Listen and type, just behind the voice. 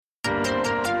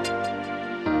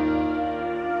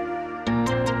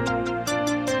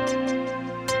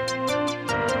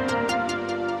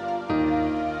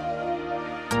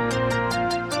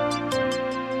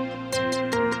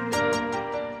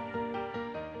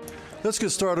Let's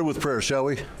get started with prayer, shall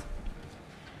we?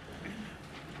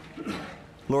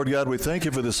 Lord God, we thank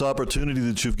you for this opportunity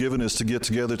that you've given us to get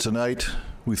together tonight.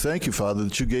 We thank you, Father,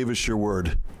 that you gave us your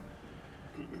word.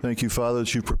 Thank you, Father,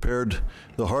 that you prepared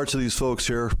the hearts of these folks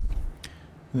here,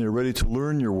 and they're ready to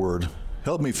learn your word.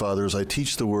 Help me, Father, as I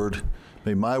teach the word.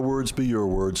 May my words be your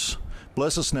words.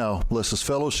 Bless us now. Bless this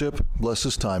fellowship. Bless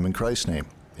this time. In Christ's name,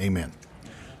 amen.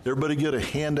 Everybody get a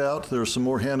handout. There are some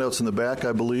more handouts in the back,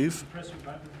 I believe.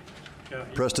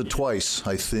 Pressed it twice,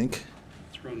 I think.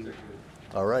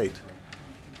 All right.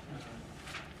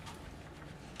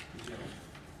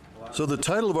 So the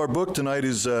title of our book tonight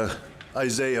is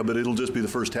Isaiah, but it'll just be the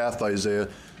first half of Isaiah.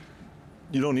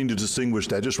 You don't need to distinguish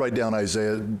that. Just write down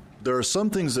Isaiah. There are some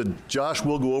things that Josh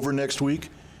will go over next week,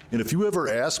 and if you ever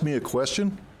ask me a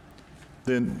question,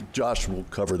 then Josh will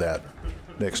cover that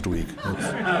next week.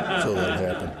 So that'll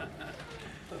happen.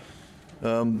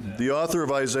 The author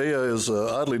of Isaiah is,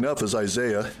 oddly enough, is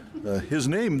Isaiah. His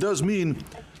name does mean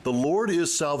the Lord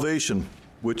is salvation,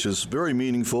 which is very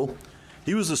meaningful.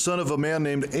 He was the son of a man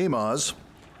named Amoz.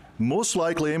 Most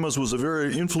likely, Amoz was a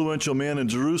very influential man in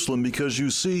Jerusalem because you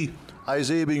see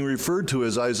Isaiah being referred to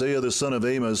as Isaiah, the son of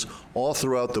Amoz, all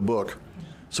throughout the book.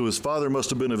 So his father must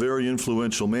have been a very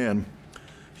influential man.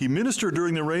 He ministered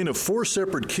during the reign of 4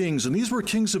 separate kings, and these were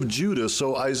kings of Judah,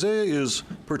 so Isaiah is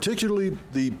particularly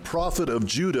the prophet of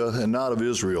Judah and not of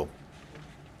Israel.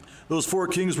 Those 4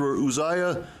 kings were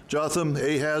Uzziah, Jotham,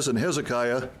 Ahaz, and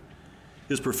Hezekiah.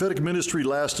 His prophetic ministry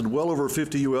lasted well over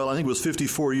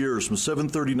 54 years, from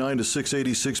 739 to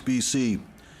 686 BC.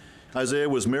 Isaiah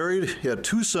was married. He had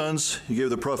 2 sons. He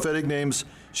gave the prophetic names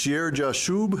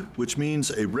Shear-Jashub, which means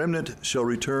a remnant shall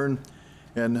return,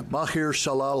 and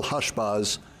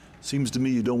Maher-Shalal-Hashbaz. Seems to me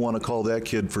you don't want to call that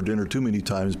kid for dinner too many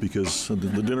times because the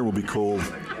dinner will be cold.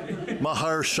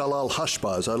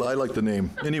 Maher-Shalal-Hashbaz. I like the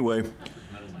name. Anyway,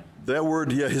 that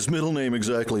word, his middle name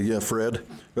exactly, Fred.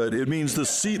 But it means the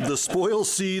spoil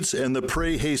seeds and the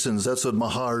prey hastens. That's what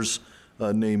Mahar's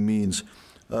name means.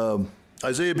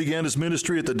 Isaiah began his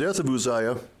ministry at the death of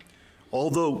Uzziah.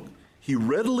 Although he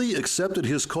readily accepted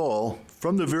his call,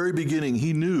 from the very beginning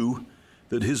he knew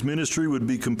that his ministry would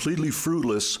be completely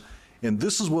fruitless. And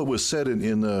this is what was said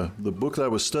in the book that I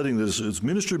was studying. His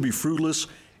ministry would be fruitless,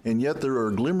 and yet there are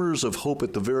glimmers of hope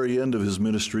at the very end of his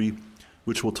ministry,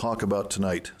 which we'll talk about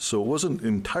tonight. So it wasn't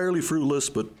entirely fruitless,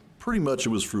 but pretty much it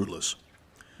was fruitless.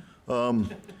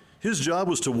 His job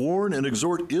was to warn and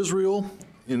exhort Israel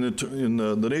in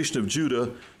the nation of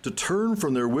Judah to turn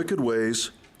from their wicked ways,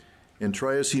 and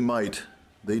try as he might,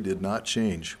 they did not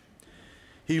change.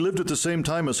 He lived at the same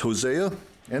time as Hosea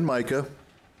and Micah.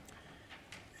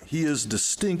 He is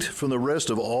distinct from the rest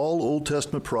of all Old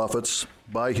Testament prophets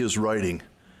by his writing.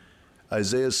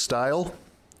 Isaiah's style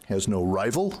has no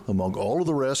rival among all of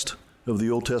the rest of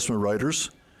the Old Testament writers.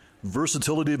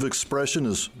 Versatility of expression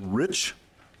is rich,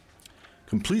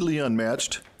 completely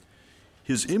unmatched.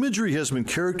 His imagery has been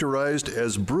characterized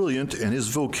as brilliant, and his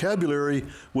vocabulary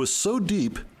was so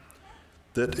deep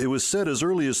that it was said as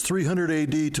early as 300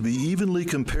 AD to be evenly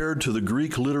compared to the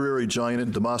Greek literary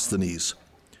giant Demosthenes.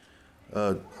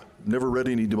 Never read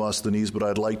any Demosthenes, but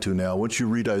I'd like to now. Once you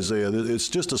read Isaiah, it's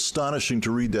just astonishing to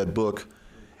read that book.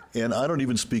 And I don't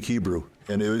even speak Hebrew.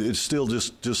 And it's still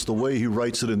just the way he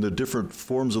writes it in the different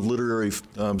forms of literary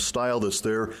style that's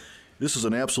there. This is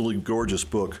an absolutely gorgeous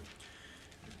book.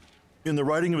 In the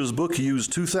writing of his book, he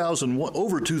used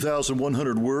over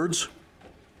 2,100 words.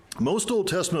 Most Old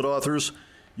Testament authors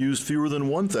used fewer than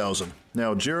 1,000.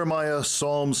 Now, Jeremiah,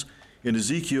 Psalms, and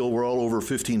Ezekiel were all over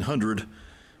 1,500.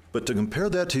 But to compare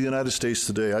that to the United States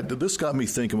today, this got me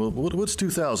thinking, well, what's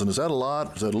 2,000? Is that a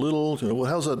lot? Is that a little? What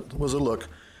does it look?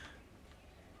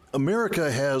 We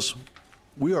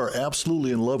are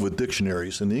absolutely in love with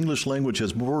dictionaries, and the English language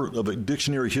has more of a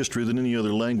dictionary history than any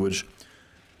other language.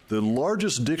 The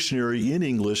largest dictionary in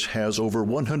English has over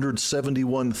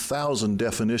 171,000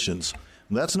 definitions.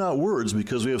 And that's not words,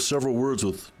 because we have several words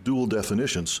with dual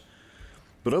definitions.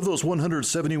 But of those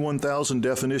 171,000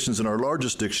 definitions in our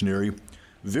largest dictionary,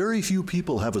 very few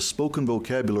people have a spoken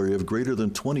vocabulary of greater than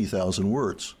 20,000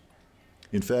 words.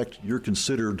 In fact, you're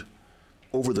considered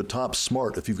over-the-top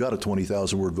smart if you've got a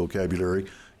 20,000-word vocabulary.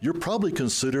 You're probably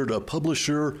considered a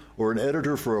publisher or an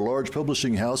editor for a large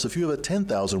publishing house if you have a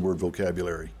 10,000-word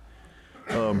vocabulary.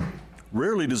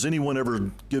 Rarely does anyone ever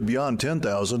get beyond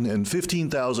 10,000, and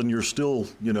 15,000 you're still,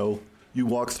 you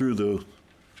walk through the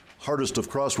hardest of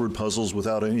crossword puzzles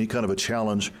without any kind of a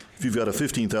challenge if you've got a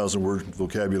 15,000-word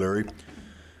vocabulary.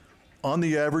 On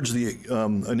the average,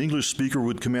 an English speaker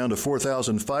would command a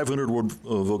 4,500-word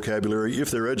vocabulary if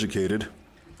they're educated.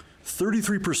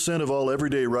 33% of all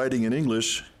everyday writing in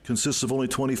English consists of only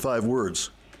 25 words.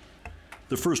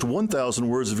 The first 1,000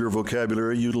 words of your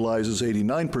vocabulary utilizes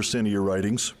 89% of your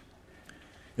writings,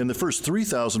 and the first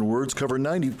 3,000 words cover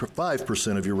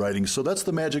 95% of your writings. So that's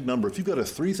the magic number. If you've got a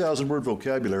 3,000 word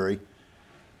vocabulary,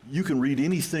 you can read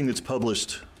anything that's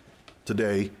published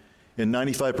today, and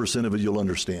 95% of it you'll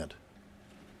understand.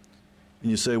 And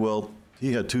you say, well,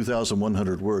 he had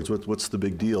 2,100 words. What's the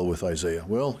big deal with Isaiah?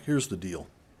 Well, here's the deal.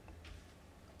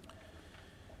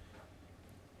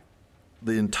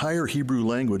 The entire Hebrew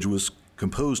language was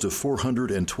composed of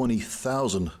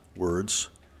 420,000 words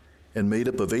and made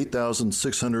up of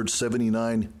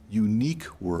 8,679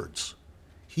 unique words.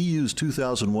 He used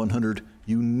 2,100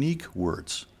 unique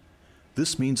words.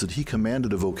 This means that he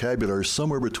commanded a vocabulary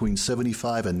somewhere between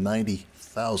 75 and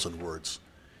 90,000 words.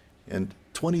 And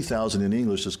 20,000 in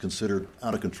English is considered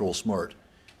out of control smart.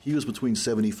 He was between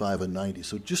 75 and 90.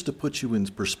 So just to put you in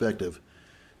perspective,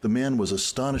 the man was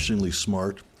astonishingly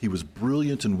smart. He was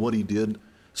brilliant in what he did.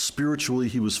 Spiritually,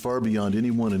 he was far beyond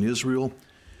anyone in Israel.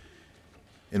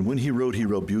 And when he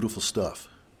wrote beautiful stuff.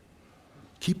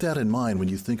 Keep that in mind when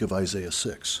you think of Isaiah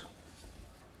 6.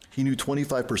 He knew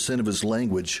 25% of his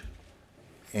language,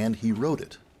 and he wrote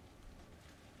it.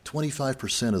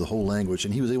 25% of the whole language,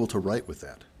 and he was able to write with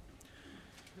that.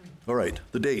 All right,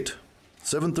 the date,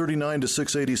 739 to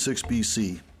 686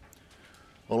 BC.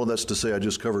 All of that's to say I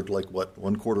just covered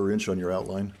 1/4 inch on your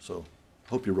outline, so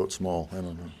hope you wrote small, I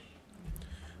don't know.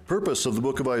 Purpose of the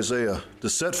book of Isaiah, to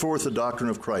set forth the doctrine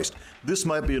of Christ. This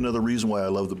might be another reason why I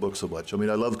love the book so much. I mean,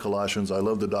 I love Colossians, I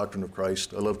love the doctrine of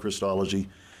Christ, I love Christology.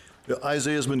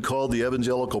 Isaiah has been called the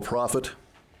evangelical prophet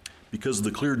because of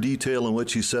the clear detail in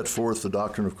which he set forth the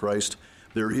doctrine of Christ.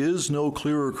 There is no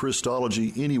clearer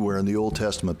Christology anywhere in the Old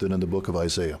Testament than in the book of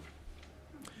Isaiah.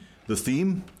 The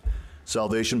theme,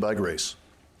 salvation by grace.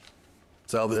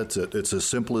 That's it. It's as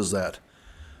simple as that.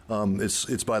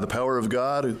 It's by the power of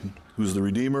God, who's the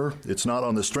Redeemer. It's not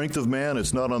on the strength of man.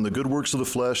 It's not on the good works of the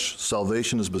flesh.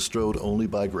 Salvation is bestowed only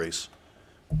by grace.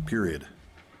 Period.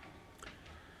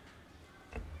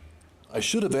 I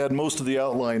should have had most of the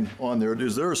outline on there.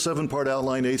 Is there a 7-part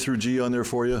outline, A through G, on there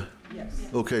for you? Yes.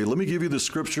 Okay, let me give you the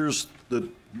scriptures that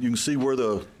you can see where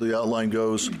the outline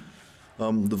goes.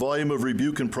 The volume of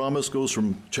rebuke and promise goes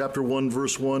from chapter 1,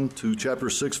 verse 1 to chapter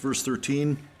 6, verse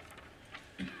 13.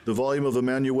 The volume of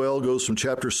Emmanuel goes from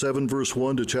chapter 7, verse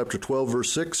 1 to chapter 12,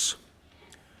 verse 6.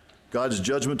 God's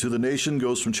judgment to the nation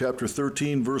goes from chapter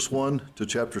 13, verse 1 to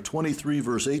chapter 23,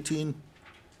 verse 18.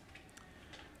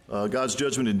 God's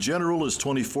judgment in general is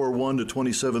 24:1 to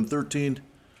 27:13.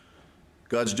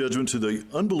 God's judgment to the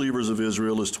unbelievers of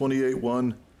Israel is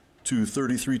 28:1 to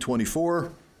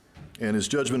 33:24. And his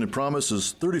judgment and promise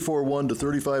is 34:1 to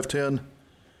 35:10.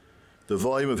 The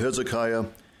volume of Hezekiah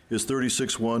is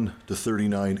 36:1 to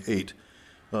 39:8.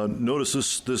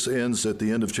 Notice this ends at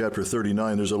the end of chapter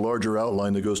 39. There's a larger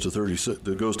outline that goes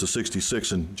to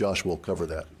 66, and Josh will cover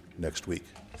that next week.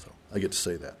 So I get to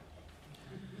say that.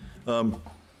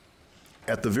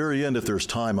 At the very end, if there's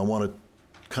time, I want to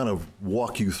kind of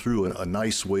walk you through a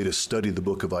nice way to study the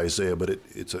book of Isaiah, but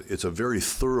it's a very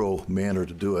thorough manner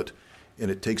to do it,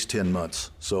 and it takes 10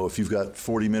 months. So if you've got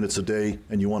 40 minutes a day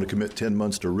and you want to commit 10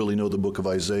 months to really know the book of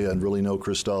Isaiah and really know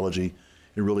Christology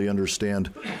and really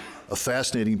understand a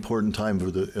fascinating, important time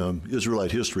for the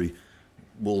Israelite history,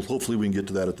 well, hopefully we can get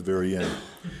to that at the very end.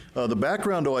 The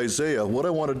background to Isaiah, what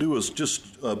I want to do is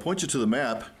just point you to the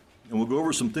map, and we'll go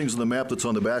over some things on the map that's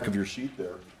on the back of your sheet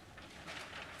there.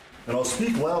 And I'll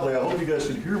speak loudly. I hope you guys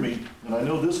can hear me, and I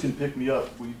know this can pick me up.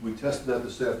 We tested that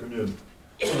this afternoon.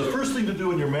 So the first thing to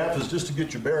do in your map is just to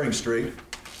get your bearings straight.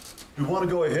 We want to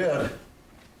go ahead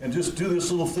and just do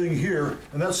this little thing here,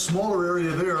 and that smaller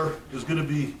area there is going to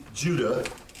be Judah.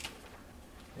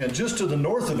 And just to the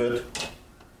north of it,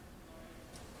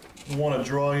 we want to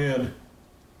draw in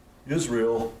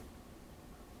Israel,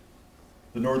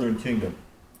 the northern kingdom.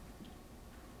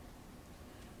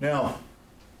 Now,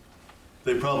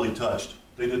 they probably touched.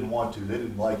 They didn't want to. They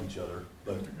didn't like each other.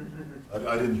 But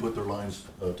I didn't put their lines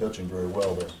touching very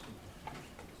well there.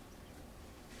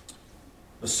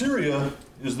 Assyria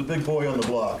is the big boy on the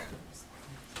block.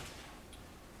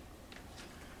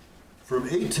 From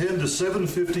 810 to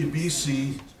 750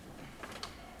 BC,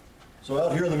 so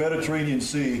out here in the Mediterranean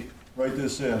Sea, write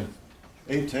this in,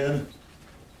 810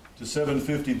 to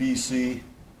 750 BC,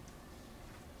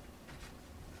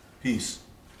 peace.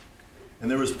 And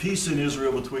there was peace in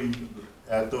Israel during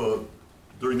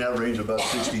that range of about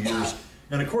 60 years.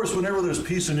 And of course, whenever there's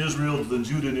peace in Israel, then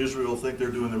Judah and Israel think they're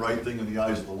doing the right thing in the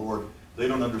eyes of the Lord. They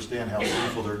don't understand how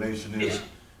sinful their nation is.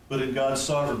 But in God's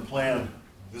sovereign plan,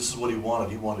 this is what he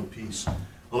wanted. He wanted peace.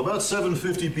 Well, about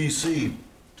 750 BC,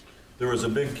 there was a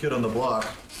big kid on the block,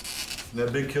 and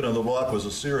that big kid on the block was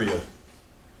Assyria.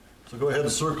 So go ahead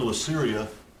and circle Assyria.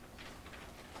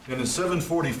 And in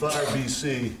 745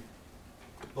 BC,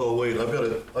 oh wait, I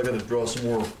gotta draw some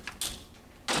more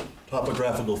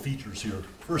topographical features here.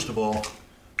 First of all,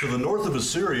 to the north of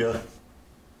Assyria,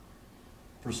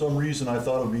 for some reason I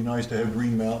thought it would be nice to have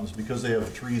green mountains because they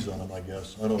have trees on them, I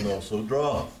guess. I don't know. So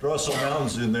draw some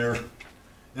mountains in there.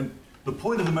 And the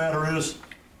point of the matter is,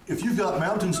 if you've got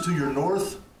mountains to your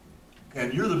north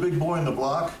and you're the big boy in the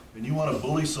block and you want to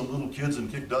bully some little kids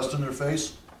and kick dust in their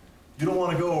face, you don't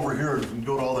want to go over here and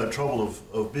go to all that trouble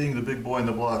of being the big boy in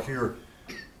the block here.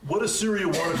 What Assyria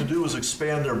wanted to do was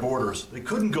expand their borders. They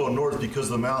couldn't go north because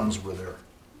the mountains were there.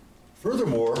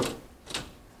 Furthermore,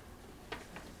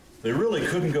 they really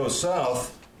couldn't go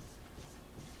south,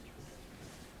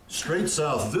 straight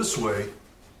south this way,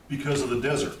 because of the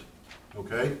desert,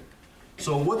 okay?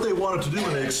 So what they wanted to do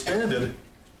when they expanded,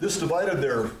 this divided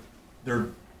their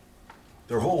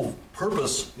whole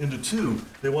purpose into two.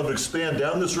 They wanted to expand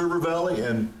down this river valley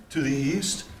and to the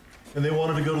east, and they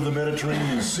wanted to go to the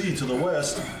Mediterranean Sea to the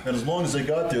west, and as long as they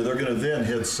got there, they're going to then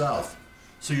head south.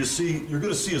 So you're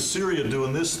going to see Assyria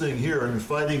doing this thing here and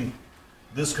fighting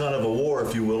this kind of a war,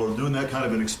 if you will, or doing that kind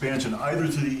of an expansion either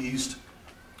to the east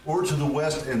or to the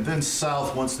west and then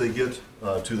south once they get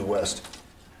to the west.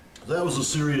 That was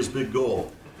Assyria's big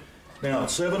goal. Now,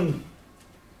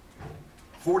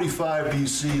 745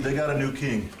 BC, they got a new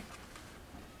king.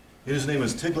 His name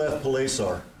is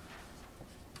Tiglath-Pileser.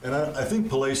 And I think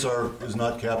Pileser is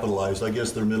not capitalized. I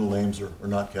guess their middle names are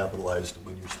not capitalized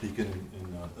when you're speaking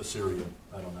in Assyrian.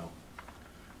 I don't know.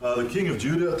 The king of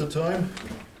Judah at the time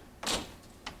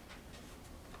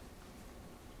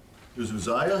was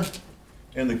Uzziah,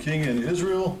 and the king in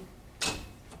Israel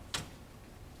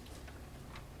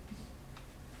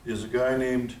is a guy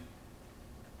named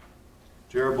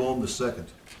Jeroboam II.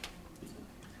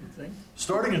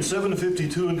 Starting in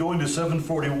 752 and going to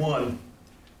 741,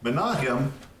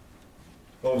 Menahem,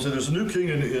 so there's a new king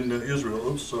in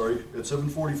Israel, at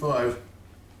 745,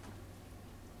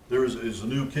 there is a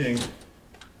new king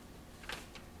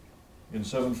in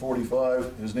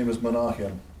 745, his name is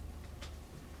Menahem.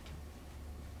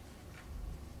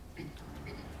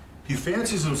 He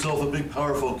fancies himself a big,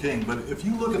 powerful king, but if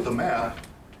you look at the map,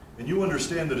 and you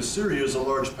understand that Assyria is a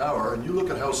large power, and you look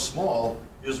at how small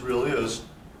Israel is,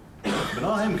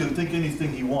 Menahem can think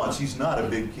anything he wants. He's not a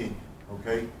big king,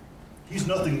 okay? He's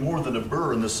nothing more than a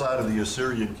burr in the side of the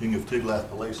Assyrian king of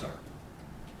Tiglath-Pileser.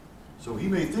 So he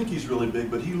may think he's really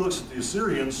big, but he looks at the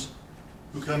Assyrians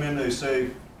who come in, they say,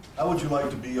 how would you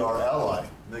like to be our ally?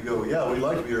 And they go, yeah, we'd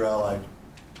like to be your ally.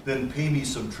 Then pay me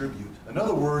some tribute. In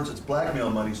other words, it's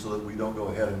blackmail money so that we don't go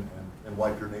ahead and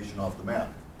wipe your nation off the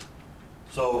map.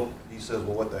 So he says,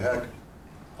 well, what the heck?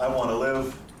 I want to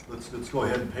live. Let's go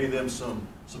ahead and pay them some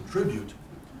tribute.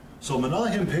 So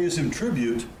Menahem pays him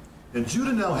tribute, and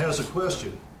Judah now has a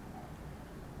question.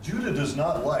 Judah does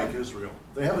not like Israel.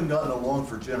 They haven't gotten along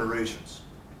for generations.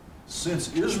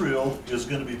 Since Israel is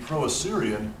going to be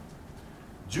pro-Assyrian,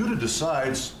 Judah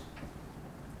decides,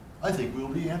 I think we'll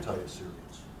be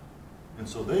anti-Assyrians. And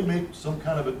so they make some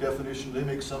kind of a definition, they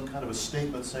make some kind of a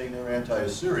statement saying they're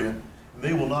anti-Assyrian, and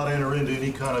they will not enter into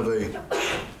any kind of a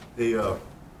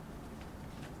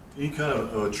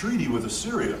treaty with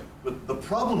Assyria. But the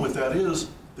problem with that is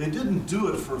they didn't do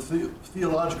it for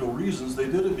theological reasons. They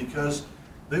did it because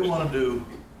they wanted to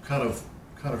kind of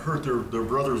hurt their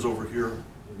brothers over here,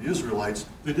 the Israelites.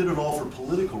 They did it all for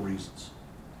political reasons.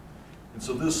 And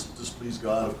so this displeased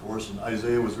God, of course, and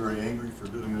Isaiah was very angry for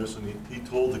doing this, and he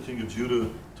told the king of Judah,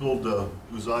 told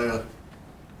Uzziah.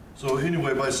 So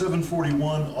anyway, by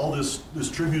 741, all this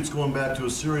tribute's going back to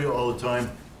Assyria all the time.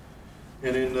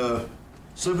 And in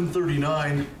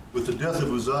 739, with the death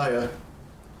of Uzziah,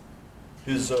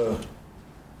 Uzziah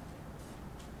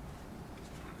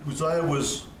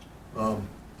was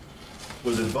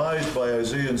advised by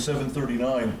Isaiah in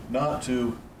 739 not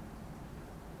to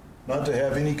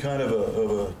have any kind of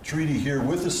a treaty here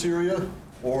with Assyria,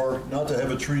 or not to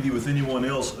have a treaty with anyone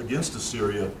else against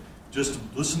Assyria. Just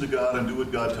listen to God and do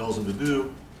what God tells him to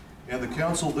do. And the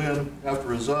council then,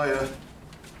 after Uzziah,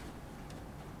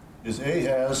 is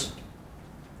Ahaz.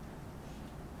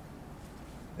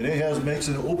 And Ahaz makes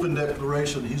an open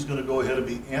declaration he's going to go ahead and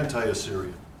be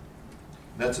anti-Assyrian.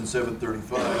 That's in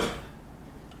 735.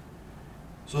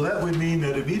 So that would mean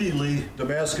that immediately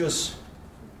Damascus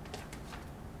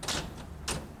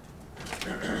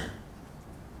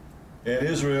and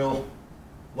Israel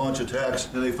launch attacks,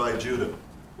 and they fight Judah.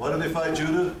 Why do they fight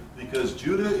Judah? Because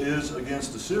Judah is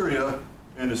against Assyria,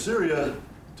 and Assyria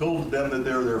told them that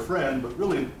they're their friend, but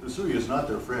really Assyria is not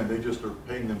their friend. They just are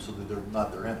paying them so that they're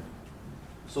not their enemy.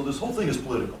 So this whole thing is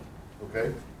political,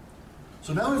 okay?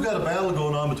 So now we've got a battle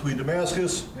going on between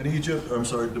Damascus and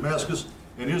Damascus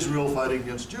and Israel fighting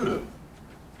against Judah.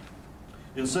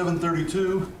 In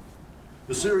 732,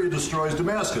 Assyria destroys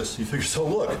Damascus. He figures, oh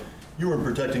look, you weren't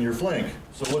protecting your flank.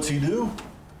 So what's he do?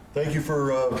 Thank you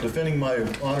for defending my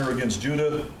honor against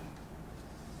Judah.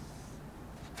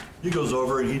 He goes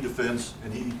over and he defends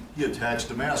and he attacks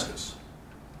Damascus.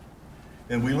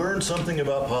 And we learn something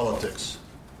about politics.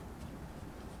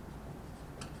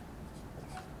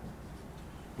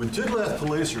 When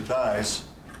Tiglath-Pileser dies,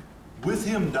 with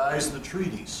him dies the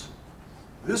treaties.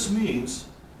 This means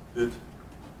that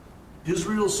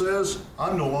Israel says,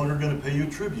 I'm no longer going to pay you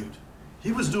tribute.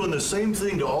 He was doing the same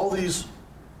thing to all these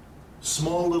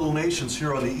small little nations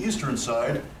here on the eastern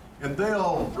side, and they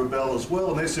all rebel as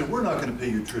well, and they say, we're not going to pay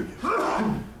you tribute.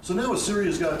 So now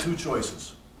Assyria's got two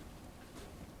choices.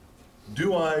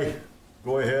 Do I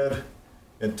go ahead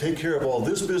and take care of all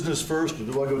this business first, or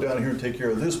do I go down here and take care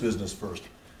of this business first?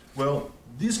 Well,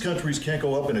 these countries can't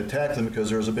go up and attack them because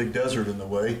there's a big desert in the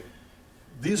way.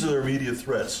 These are their immediate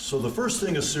threats. So the first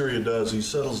thing Assyria does, he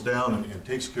settles down and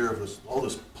takes care of all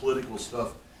this political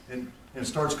stuff and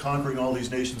starts conquering all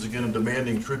these nations again and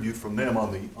demanding tribute from them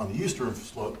on the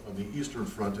eastern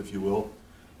front, if you will,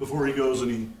 before he goes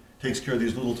and he takes care of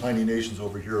these little tiny nations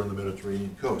over here on the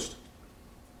Mediterranean coast.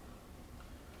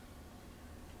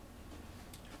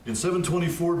 In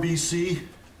 724 BC,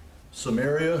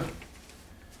 Samaria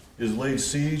is laid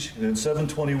siege, and in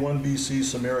 721 BC,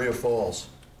 Samaria falls.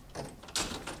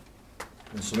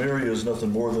 And Samaria is nothing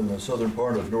more than the southern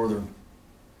part of northern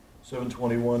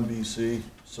 721 BC,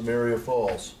 Samaria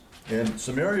falls. And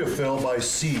Samaria fell by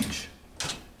siege.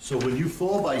 So when you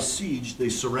fall by siege, they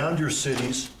surround your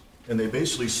cities and they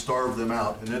basically starve them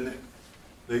out. And then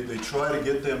they try to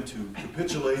get them to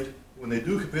capitulate. When they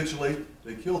do capitulate,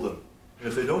 they kill them. And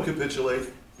if they don't capitulate,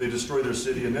 they destroy their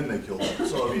city and then they kill them.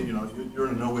 So, I mean, you're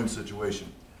in a no-win situation.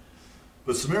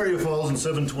 But Samaria falls in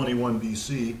 721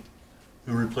 BC.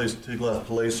 Who replaced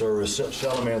Tiglath-Pileser is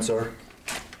Shalmaneser.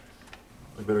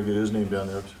 I better get his name down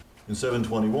there. In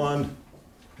 721,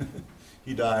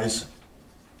 he dies.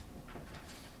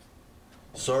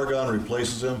 Sargon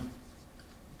replaces him.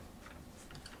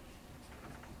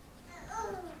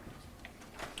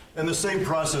 And the same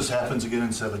process happens again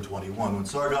in 721. When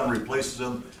Sargon replaces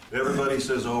him, everybody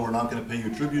says, oh, we're not going to pay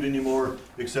you tribute anymore,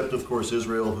 except, of course,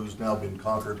 Israel, who's now been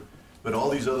conquered. But all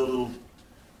these other little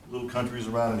countries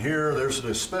around in here, there's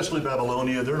especially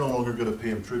Babylonia, they're no longer going to pay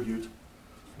him tribute.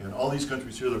 And all these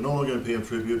countries here, they're no longer going to pay him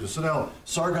tribute. So now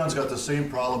Sargon's got the same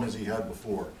problem as he had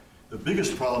before. The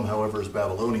biggest problem, however, is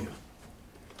Babylonia.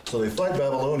 So they fight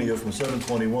Babylonia from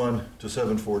 721 to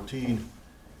 714.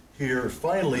 Here,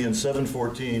 finally in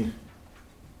 714,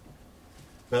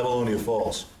 Babylonia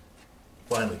falls.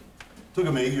 Finally. Took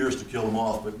them 8 years to kill them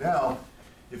off, but now,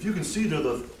 if you can see,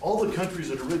 all the countries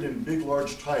that are written in big,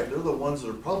 large type, they're the ones that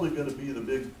are probably going to be the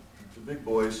big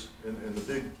boys and the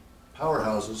big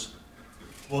powerhouses.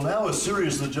 Well, now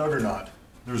Assyria's the juggernaut.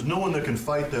 There's no one that can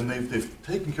fight them. They've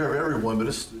taken care of everyone, but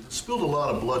it's spilled a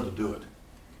lot of blood to do it.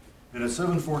 And at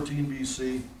 714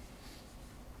 BC,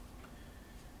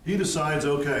 he decides,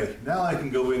 okay, now I can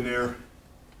go in there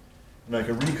and I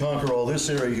can reconquer all this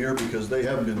area here because they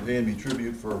haven't been paying me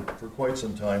tribute for quite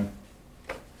some time.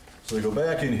 So they go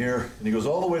back in here, and he goes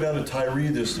all the way down to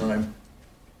Tyre this time.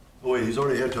 Oh wait, he's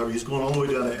already had Tyre. He's going all the way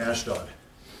down to Ashdod.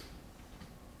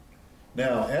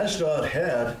 Now, Ashdod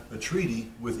had a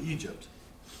treaty with Egypt.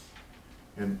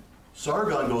 And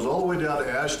Sargon goes all the way down to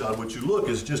Ashdod, which you look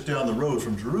is just down the road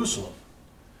from Jerusalem.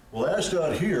 Well,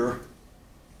 Ashdod here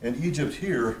and Egypt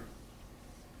here,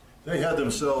 they had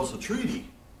themselves a treaty.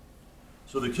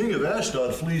 So the king of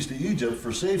Ashdod flees to Egypt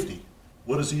for safety.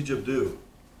 What does Egypt do?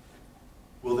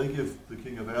 Well, they give the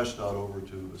king of Ashdod over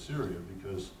to Assyria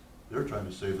because they're trying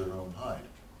to save their own hide.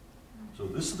 So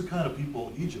this is the kind of people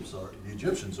the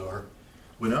Egyptians are.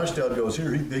 When Ashdod goes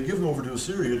here, they give them over to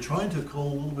Assyria, trying to call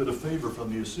a little bit of favor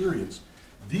from the Assyrians.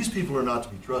 These people are not to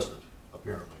be trusted,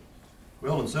 apparently.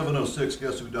 Well, in 706,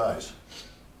 guess who dies?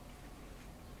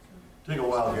 Take a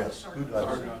wild guess. Who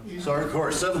dies? Sargon. Of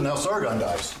course, now Sargon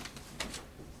dies.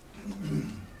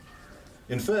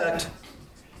 In fact,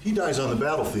 he dies on the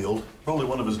battlefield. Probably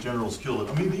one of his generals killed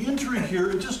him. I mean, the intrigue here,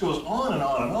 it just goes on and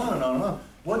on and on and on and on.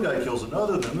 One guy kills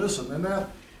another, then this and then that.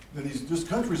 And these just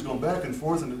countries going back and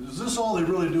forth. And is this all they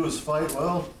really do is fight?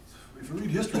 Well, if you read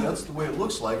history, that's the way it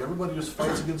looks like. Everybody just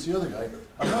fights against the other guy.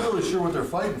 I'm not really sure what they're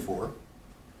fighting for.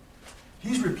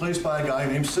 He's replaced by a guy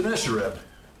named Sennacherib.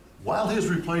 While he's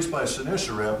replaced by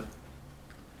Sennacherib,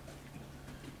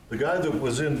 the guy that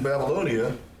was in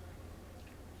Babylonia,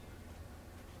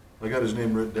 I got his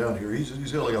name written down here.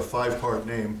 He's got like a 5-part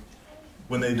name.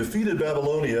 When they defeated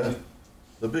Babylonia,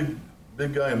 the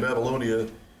big guy in Babylonia,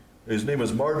 his name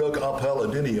is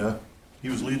Marduk-apalladenia. He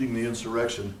was leading the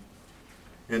insurrection.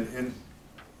 And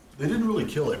they didn't really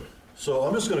kill him. So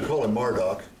I'm just going to call him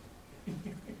Marduk.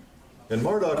 And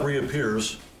Marduk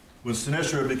reappears when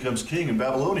Sennacherib becomes king in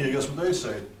Babylonia. Guess what they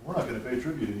say? We're not going to pay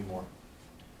tribute anymore.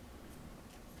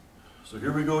 So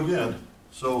here we go again.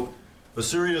 So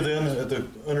Assyria then,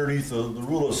 underneath the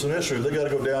rule of Sennacherib, they got to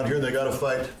go down here and they got to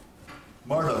fight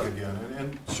Marduk again.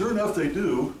 And sure enough, they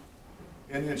do.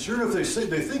 And sure enough, they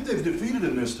think they've defeated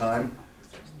him this time.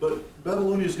 But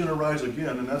Babylonia is going to rise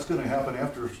again, and that's going to happen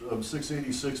after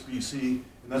 686 BC, and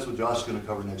that's what Josh is going to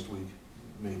cover next week.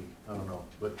 Maybe, I don't know.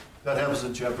 But that happens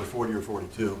in chapter 40 or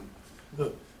 42.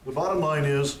 The bottom line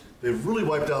is, they've really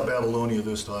wiped out Babylonia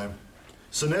this time.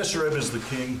 Sennacherib is the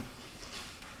king.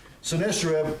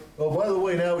 Sennacherib, oh, by the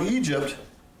way, now Egypt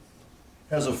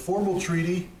has a formal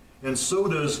treaty, and so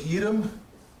does Edom,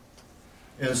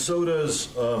 and so does,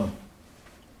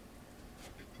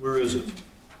 where is it?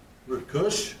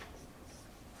 Cush,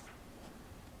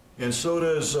 and so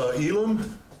does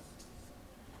Elam,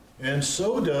 and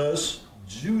so does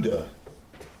Judah.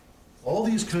 All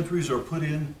these countries are put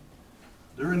in,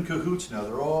 they're in cahoots now.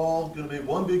 They're all going to be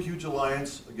one big, huge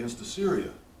alliance against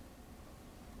Assyria.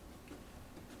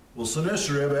 Well,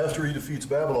 Sennacherib, after he defeats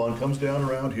Babylon, comes down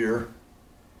around here,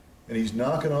 and he's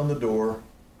knocking on the door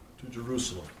to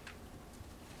Jerusalem.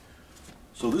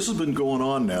 So this has been going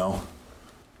on now,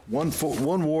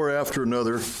 one war after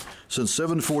another, since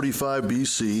 745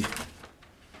 BC.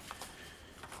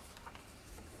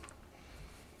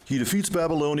 He defeats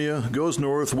Babylonia, goes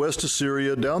north, west to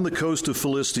Syria, down the coast of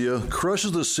Philistia,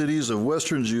 crushes the cities of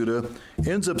western Judah,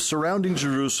 ends up surrounding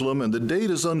Jerusalem, and the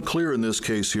date is unclear in this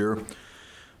case here.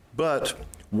 But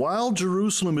while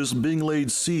Jerusalem is being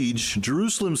laid siege,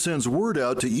 Jerusalem sends word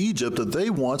out to Egypt that they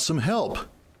want some help.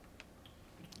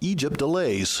 Egypt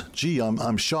delays. Gee,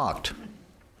 I'm shocked.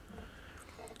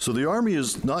 So the army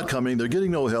is not coming. They're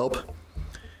getting no help.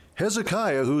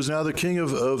 Hezekiah, who is now the king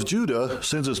of Judah,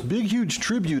 sends this big, huge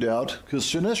tribute out because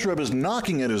Sennacherib is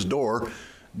knocking at his door.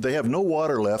 They have no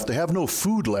water left. They have no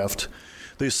food left.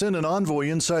 They send an envoy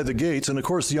inside the gates, and of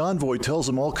course the envoy tells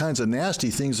them all kinds of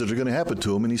nasty things that are going to happen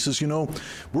to him. And he says, you know,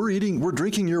 we're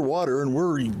drinking your water, and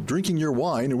we're drinking your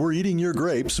wine, and we're eating your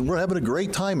grapes, and we're having a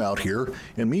great time out here.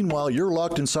 And meanwhile, you're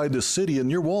locked inside this city,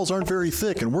 and your walls aren't very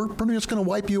thick, and we're pretty much going to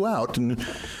wipe you out. And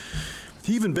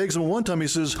he even begs him one time, he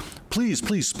says,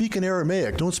 please speak in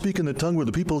Aramaic. Don't speak in the tongue where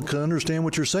the people can understand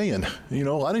what you're saying. You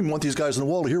know, I don't even want these guys on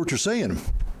the wall to hear what you're saying.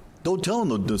 Don't tell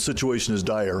them the situation is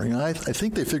dire. You know, I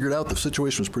think they figured out the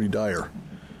situation was pretty dire.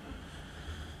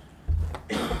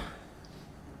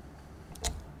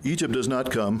 Egypt does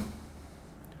not come.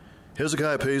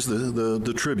 Hezekiah pays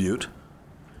the tribute.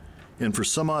 And for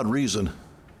some odd reason,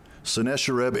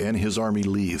 Sennacherib and his army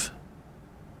leave.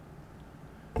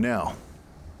 Now,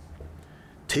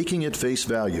 taking at face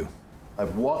value,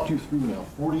 I've walked you through now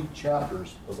 40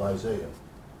 chapters of Isaiah.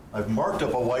 I've marked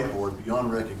up a whiteboard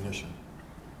beyond recognition.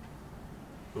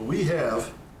 But we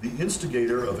have the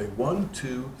instigator of a 1,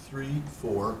 2, 3,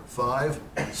 4, 5,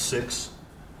 6.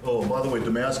 Oh, by the way,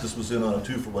 Damascus was in on it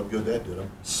too for what good that did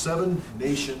him.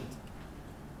 7-nation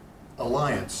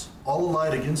alliance, all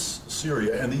allied against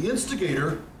Syria. And the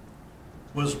instigator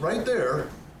was right there,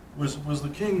 was the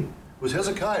king, was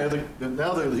Hezekiah.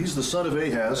 He's the son of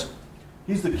Ahaz.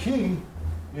 He's the king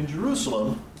in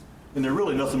Jerusalem. And they're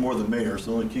really nothing more than mayors,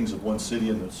 the only kings of one city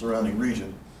in the surrounding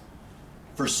region.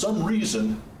 For some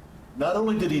reason, not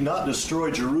only did he not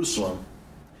destroy Jerusalem,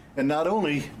 and not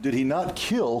only did he not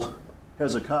kill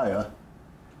Hezekiah,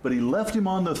 but he left him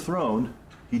on the throne,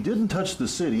 he didn't touch the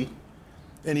city,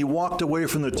 and he walked away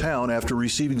from the town after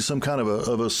receiving some kind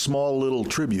of a small little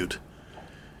tribute.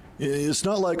 It's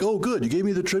not like, oh, good, you gave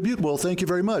me the tribute, well, thank you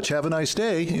very much, have a nice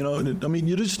day. You know, I mean,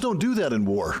 you just don't do that in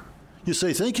war. You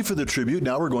say, thank you for the tribute,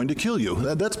 now we're going to kill you.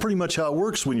 That's pretty much how it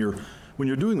works when you're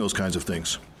doing those kinds of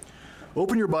things.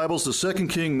 Open your Bibles to 2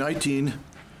 Kings 19.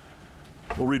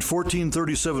 We'll read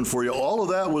 14:37 for you. All of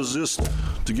that was just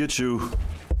to get you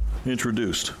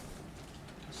introduced.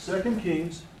 2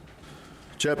 Kings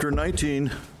chapter 19,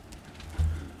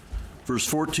 verse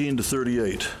 14 to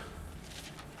 38.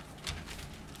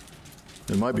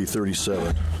 It might be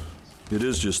 37. It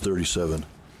is just 37.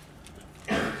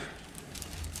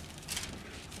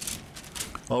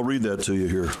 I'll read that to you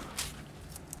here.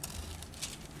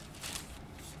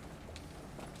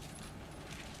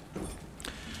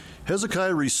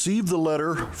 Hezekiah received the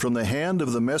letter from the hand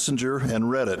of the messenger and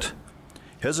read it.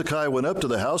 Hezekiah went up to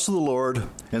the house of the Lord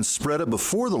and spread it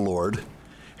before the Lord.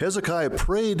 Hezekiah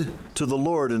prayed to the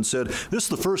Lord and said, this is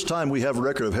the first time we have a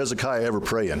record of Hezekiah ever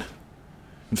praying.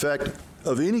 In fact,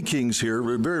 of any kings here,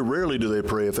 very rarely do they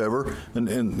pray, if ever.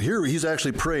 And here he's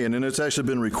actually praying, and it's actually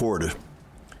been recorded.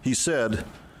 He said,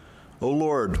 O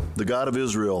Lord, the God of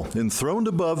Israel, enthroned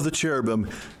above the cherubim,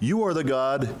 you are the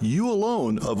God, you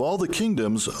alone, of all the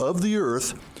kingdoms of the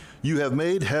earth. You have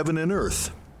made heaven and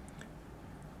earth.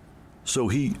 So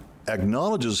he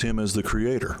acknowledges him as the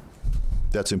creator.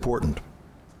 That's important.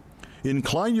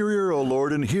 Incline your ear, O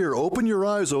Lord, and hear. Open your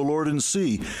eyes, O Lord, and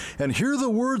see. And hear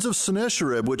the words of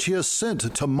Sennacherib, which he has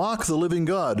sent to mock the living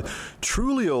God.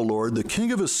 Truly, O Lord, the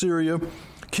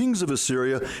kings of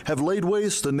Assyria have laid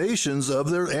waste the nations of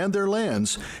their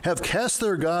lands, have cast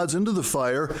their gods into the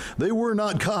fire. They were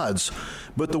not gods,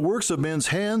 but the works of men's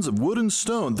hands of wood and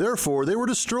stone. Therefore they were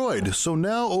destroyed. So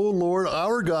now, O Lord,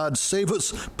 our God, save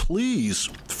us, please,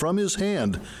 from his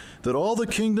hand, that all the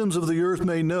kingdoms of the earth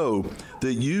may know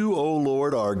that you, O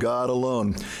Lord, are God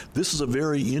alone. This is a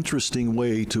very interesting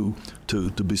way to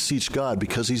beseech God,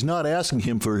 because he's not asking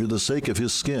him for the sake of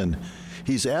his skin.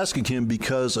 He's asking him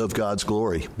because of God's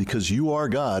glory. Because you are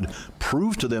God,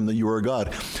 prove to them that you are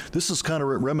God. This is kind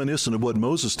of reminiscent of what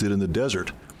Moses did in the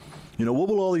desert. You know, what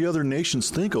will all the other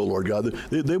nations think, O Lord God?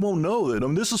 They won't know that.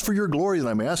 This is for your glory that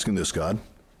I'm asking this, God.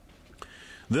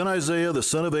 Then Isaiah, the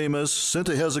son of Amos, sent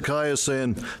to Hezekiah,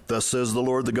 saying, thus says the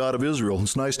Lord, the God of Israel.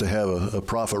 It's nice to have a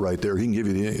prophet right there. He can give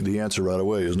you the answer right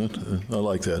away, isn't it? I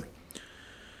like that.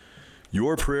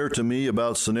 Your prayer to me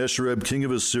about Sennacherib, king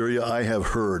of Assyria, I have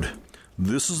heard.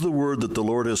 This is the word that the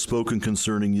Lord has spoken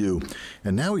concerning you.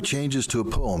 And now he changes to a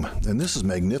poem. And this is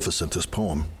magnificent, this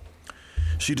poem.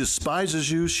 She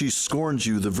despises you, she scorns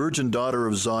you, the virgin daughter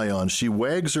of Zion. She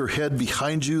wags her head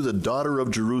behind you, the daughter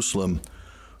of Jerusalem.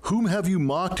 Whom have you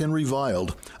mocked and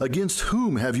reviled? Against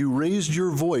whom have you raised your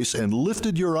voice and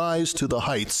lifted your eyes to the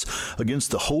heights?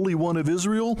 Against the Holy One of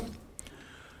Israel?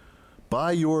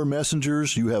 By your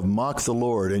messengers you have mocked the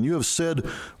Lord, and you have said,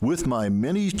 with my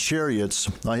many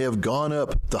chariots I have gone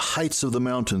up the heights of the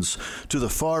mountains, to the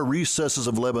far recesses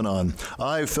of Lebanon.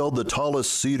 I felled the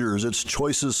tallest cedars, its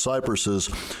choicest cypresses.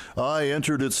 I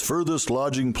entered its furthest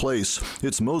lodging place,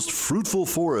 its most fruitful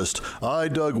forest. I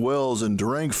dug wells and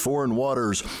drank foreign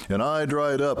waters, and I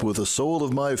dried up with the sole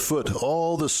of my foot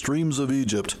all the streams of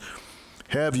Egypt.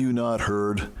 Have you not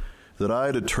heard that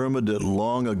I determined it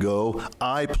long ago?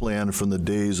 I planned from the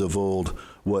days of old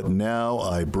what now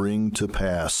I bring to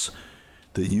pass,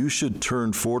 that you should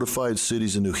turn fortified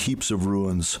cities into heaps of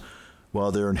ruins,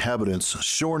 while their inhabitants,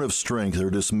 shorn of strength, are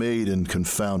dismayed and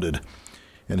confounded,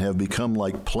 and have become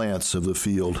like plants of the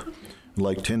field,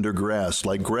 like tender grass,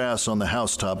 like grass on the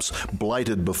housetops,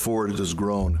 blighted before it is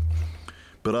grown.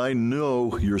 But I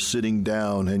know you're sitting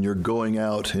down, and you're going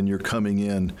out, and you're coming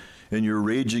in, and you're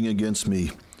raging against me,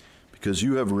 because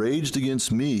you have raged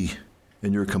against me,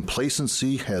 and your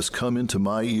complacency has come into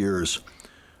my ears.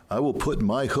 I will put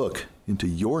my hook into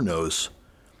your nose,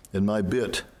 and my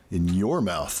bit in your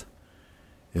mouth,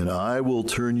 and I will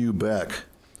turn you back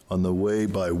on the way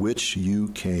by which you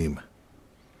came.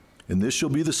 And this shall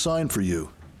be the sign for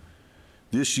you.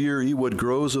 This year eat what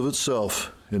grows of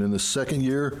itself, and in the second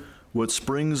year what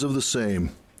springs of the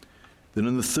same. Then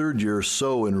in the third year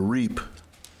sow and reap,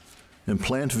 and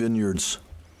plant vineyards,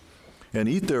 and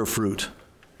eat their fruit,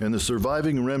 and the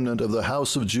surviving remnant of the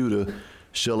house of Judah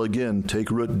shall again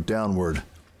take root downward,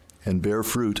 and bear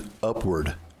fruit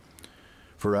upward.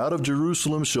 For out of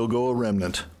Jerusalem shall go a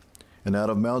remnant, and out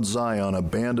of Mount Zion a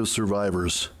band of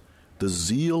survivors. The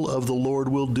zeal of the Lord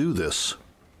will do this.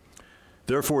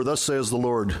 Therefore thus says the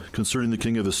Lord concerning the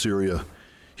king of Assyria,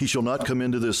 he shall not come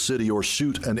into this city, or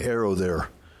shoot an arrow there,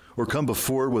 or come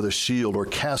before it with a shield, or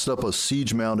cast up a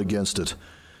siege mound against it.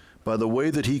 By the way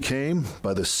that he came,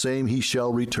 by the same he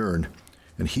shall return,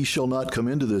 and he shall not come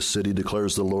into this city,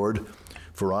 declares the Lord.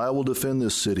 For I will defend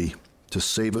this city, to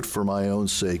save it for my own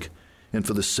sake, and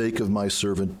for the sake of my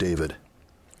servant David,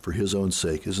 for his own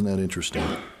sake. Isn't that interesting?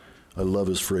 I love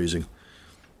his phrasing.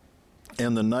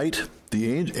 And that night,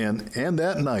 the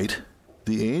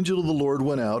angel of the Lord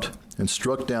went out and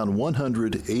struck down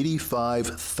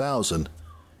 185,000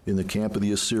 in the camp of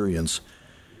the Assyrians.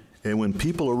 And when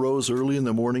people arose early in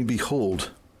the morning, behold,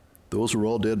 those were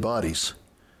all dead bodies.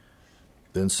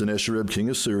 Then Sennacherib, king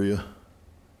of Syria,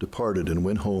 departed and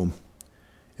went home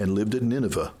and lived at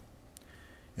Nineveh.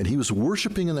 And he was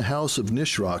worshiping in the house of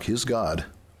Nisroch, his god.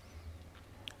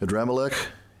 Adramelech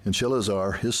and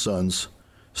Shelazar, his sons,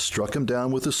 struck him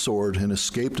down with a sword and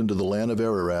escaped into the land of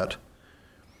Ararat.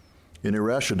 And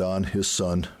Irashadon, his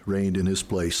son, reigned in his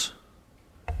place.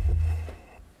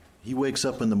 He wakes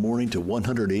up in the morning to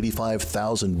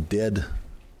 185,000 dead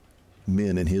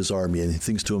men in his army, and he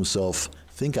thinks to himself,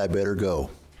 think I better go.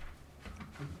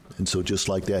 And so just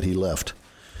like that, he left.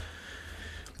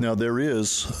 Now there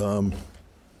is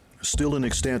still an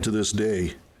extant to this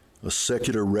day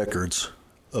secular records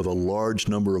of a large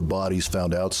number of bodies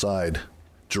found outside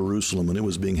Jerusalem when it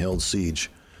was being held siege.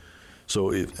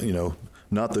 So,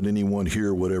 not that anyone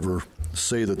here would ever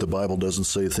say that the Bible doesn't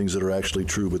say things that are actually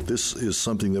true, but this is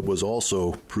something that was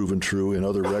also proven true in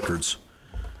other records.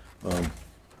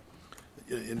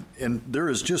 And there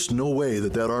is just no way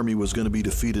that army was going to be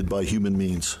defeated by human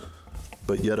means,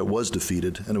 but yet it was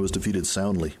defeated, and it was defeated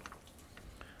soundly.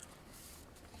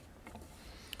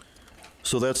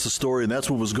 So that's the story, and that's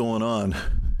what was going on.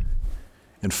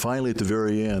 And finally, at the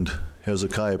very end,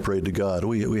 Hezekiah prayed to God.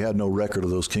 We had no record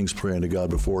of those kings praying to God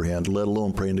beforehand, let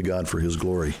alone praying to God for his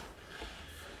glory.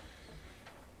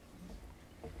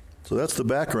 So that's the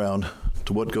background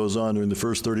to what goes on during the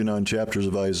first 39 chapters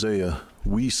of Isaiah.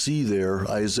 We see there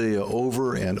Isaiah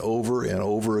over and over and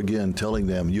over again telling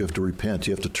them, you have to repent,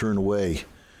 you have to turn away,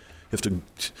 you have to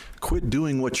quit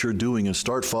doing what you're doing and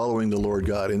start following the Lord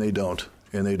God. And they don't,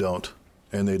 and they don't,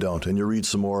 and they don't. And you read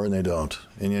some more and they don't.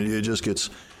 And it just gets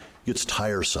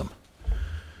tiresome.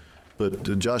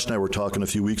 But Josh and I were talking a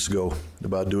few weeks ago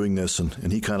about doing this,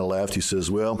 and he kind of laughed. He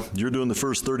says, well, you're doing the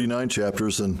first 39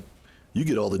 chapters, and you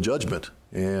get all the judgment,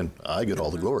 and I get all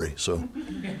the glory. So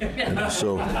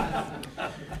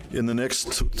in the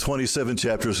next 27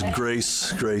 chapters,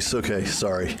 grace, okay,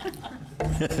 sorry.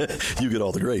 You get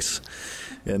all the grace.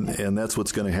 And that's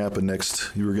what's going to happen next.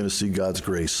 You're going to see God's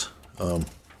grace.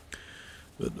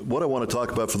 What I want to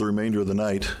talk about for the remainder of the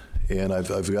night, and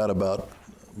I've got about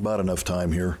enough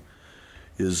time here,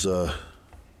 is the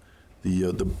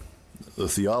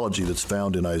theology that's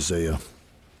found in Isaiah.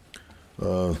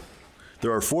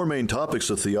 There are four main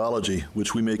topics of theology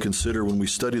which we may consider when we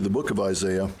study the book of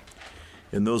Isaiah.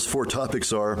 And those four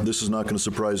topics are, this is not going to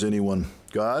surprise anyone,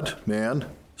 God, man,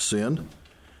 sin,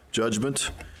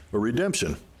 judgment, or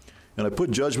redemption. And I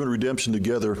put judgment and redemption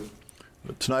together.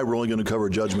 Tonight we're only going to cover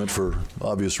judgment for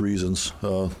obvious reasons.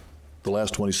 The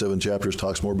last 27 chapters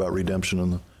talks more about redemption,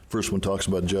 and the first one talks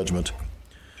about judgment.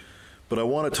 But I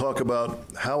want to talk about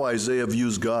how Isaiah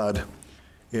views God.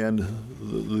 And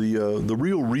the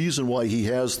real reason why he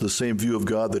has the same view of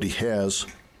God that he has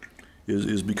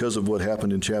is because of what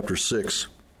happened in chapter 6.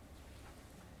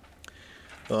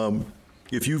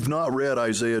 If you've not read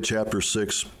Isaiah chapter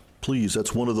 6, please,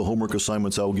 that's one of the homework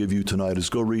assignments I will give you tonight, is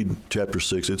go read chapter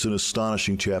 6. It's an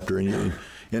astonishing chapter. And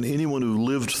anyone who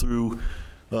lived through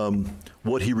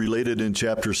what he related in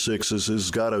chapter 6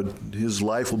 his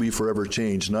life will be forever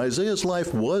changed. And Isaiah's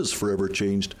life was forever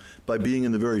changed by being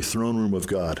in the very throne room of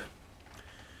God.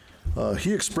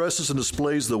 He expresses and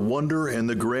displays the wonder and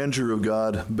the grandeur of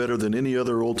God better than any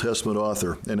other Old Testament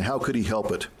author. And how could he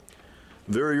help it?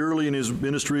 Very early in his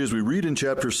ministry, as we read in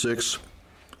chapter 6,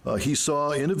 he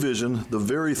saw in a vision the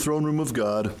very throne room of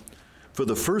God. For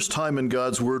the first time in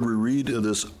God's word, we read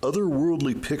this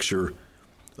otherworldly picture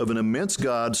of an immense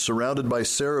God surrounded by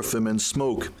seraphim and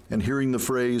smoke, and hearing the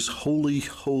phrase, holy,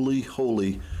 holy,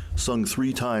 holy, sung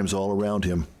 3 times all around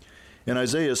him. And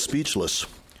Isaiah is speechless.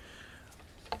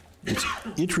 It's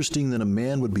interesting that a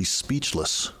man would be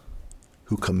speechless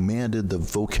who commanded the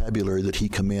vocabulary that he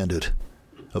commanded.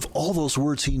 Of all those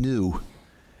words he knew,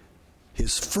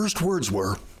 his first words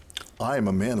were, I am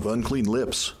a man of unclean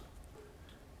lips.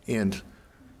 And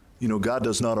God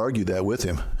does not argue that with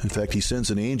him. In fact, he sends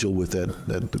an angel with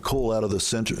the coal out of the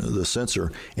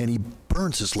censer, and he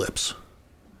burns his lips.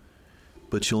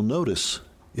 But you'll notice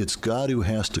it's God who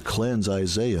has to cleanse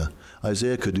Isaiah.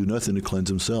 Isaiah could do nothing to cleanse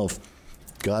himself.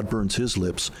 God burns his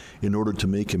lips in order to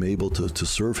make him able to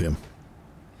serve him.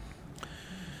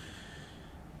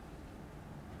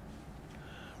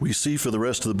 We see for the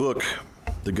rest of the book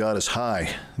that God is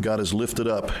high, God is lifted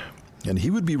up, and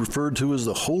he would be referred to as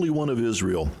the Holy One of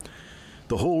Israel.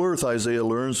 The whole earth, Isaiah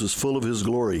learns, is full of his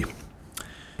glory.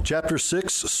 Chapter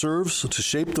 6 serves to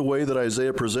shape the way that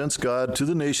Isaiah presents God to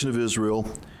the nation of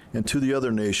Israel and to the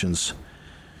other nations.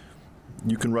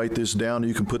 You can write this down, or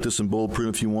you can put this in bold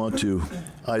print if you want to.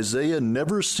 Isaiah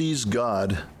never sees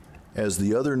God as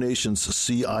the other nations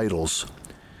see idols,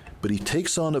 but he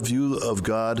takes on a view of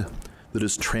God that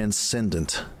is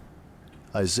transcendent.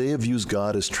 Isaiah views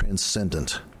God as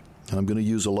transcendent. And I'm going to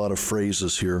use a lot of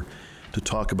phrases here to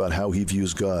talk about how he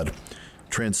views God.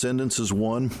 Transcendence is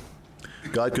one.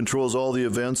 God controls all the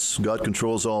events. God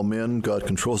controls all men. God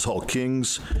controls all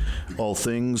kings, all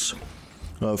things.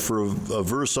 For a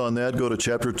verse on that, go to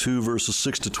chapter 2, verses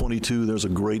 6 to 22. There's a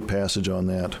great passage on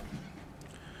that.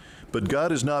 But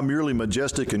God is not merely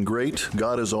majestic and great,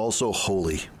 God is also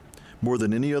holy. More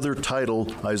than any other title,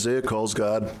 Isaiah calls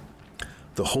God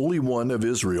the Holy One of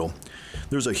Israel.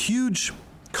 There's a huge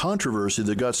controversy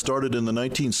that got started in the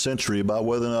 19th century about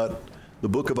whether or not the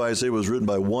book of Isaiah was written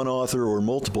by one author or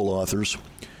multiple authors.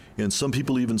 And some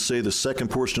people even say the second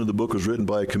portion of the book was written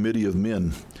by a committee of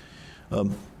men.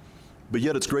 But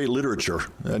yet it's great literature.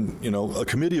 And, a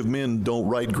committee of men don't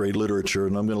write great literature,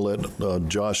 and I'm going to let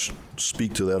Josh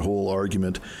speak to that whole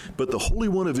argument. But the Holy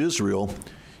One of Israel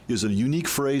is a unique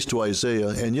phrase to Isaiah,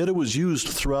 and yet it was used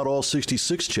throughout all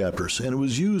 66 chapters, and it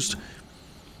was used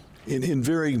in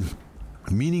very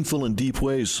meaningful and deep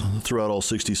ways throughout all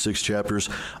 66 chapters.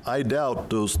 I doubt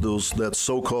that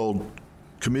so-called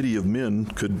committee of men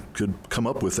could come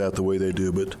up with that the way they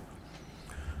do, but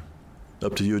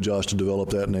up to you, Josh, to develop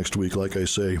that next week, like I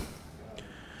say.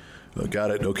 Got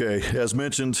it. Okay. As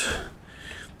mentioned,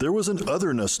 there was an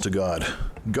otherness to God.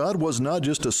 God was not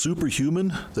just a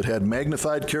superhuman that had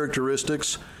magnified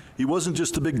characteristics. He wasn't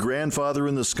just a big grandfather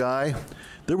in the sky.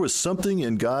 There was something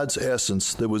in God's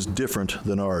essence that was different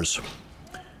than ours.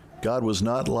 God was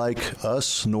not like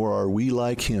us, nor are we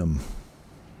like him.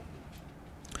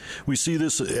 We see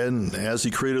this, and as he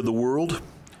created the world,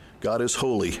 God is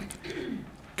holy.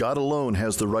 God alone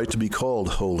has the right to be called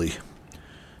holy.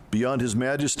 Beyond his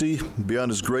majesty,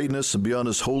 beyond his greatness, and beyond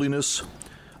his holiness,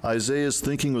 Isaiah's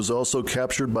thinking was also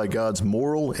captured by God's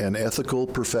moral and ethical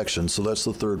perfection. So that's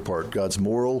the third part, God's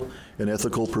moral and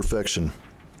ethical perfection.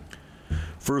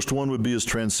 First one would be his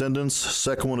transcendence.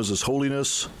 Second one is his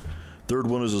holiness. Third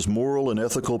one is his moral and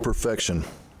ethical perfection.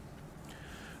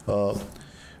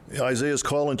 Isaiah's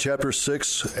call in chapter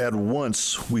 6, at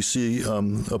once we see,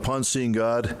 upon seeing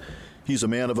God, he's a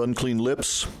man of unclean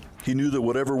lips. He knew that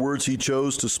whatever words he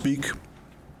chose to speak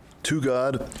to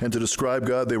God and to describe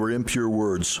God, they were impure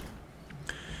words.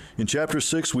 In chapter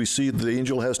 6, we see the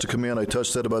angel has to command, I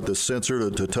touched that about the censer,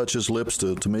 to touch his lips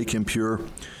to make him pure.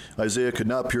 Isaiah could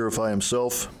not purify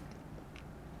himself.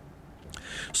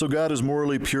 So God is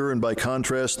morally pure, and by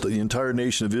contrast, the entire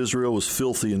nation of Israel was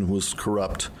filthy and was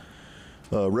corrupt.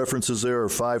 References there are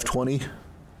 5:20,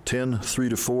 10,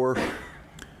 3-4,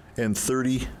 and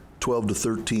 30,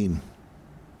 12-13.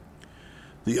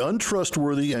 The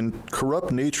untrustworthy and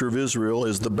corrupt nature of Israel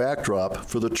is the backdrop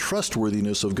for the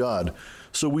trustworthiness of God.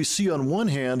 So we see on one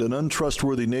hand an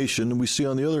untrustworthy nation, and we see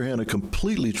on the other hand a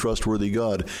completely trustworthy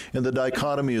God. And the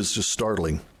dichotomy is just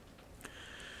startling.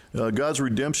 God's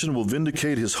redemption will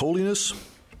vindicate his holiness.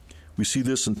 We see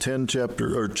this in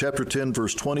chapter 10,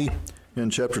 verse 20, and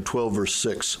chapter 12, verse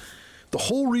 6. The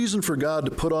whole reason for God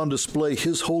to put on display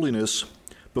his holiness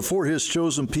before his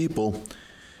chosen people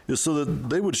is so that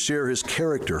they would share his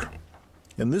character.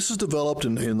 And this is developed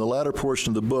in the latter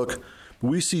portion of the book.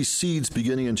 We see seeds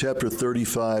beginning in chapter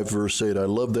 35, verse 8. I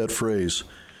love that phrase.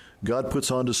 God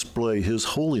puts on display his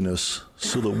holiness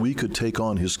so that we could take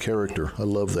on his character. I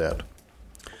love that.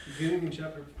 Beginning in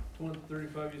chapter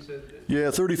 35, you said?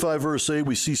 Yeah, 35, verse 8,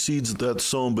 we see seeds that's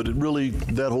sown, but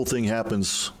that whole thing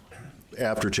happens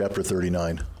after chapter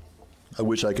 39. I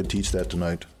wish I could teach that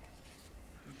tonight.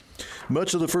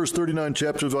 Much of the first 39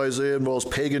 chapters of Isaiah involves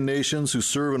pagan nations who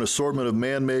serve an assortment of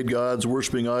man-made gods,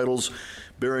 worshiping idols,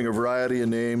 bearing a variety of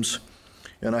names.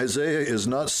 And Isaiah is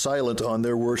not silent on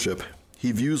their worship.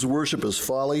 He views worship as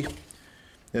folly,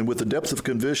 and with the depth of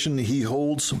conviction he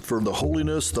holds for the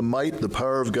holiness, the might, the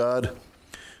power of God,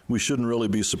 we shouldn't really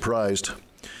be surprised.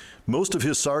 Most of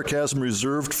his sarcasm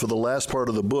reserved for the last part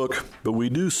of the book, but we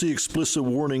do see explicit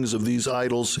warnings of these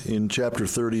idols in chapter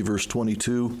 30, verse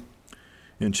 22,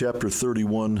 in chapter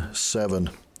 31, 7.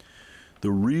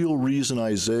 The real reason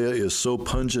Isaiah is so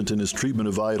pungent in his treatment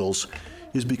of idols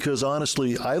is because,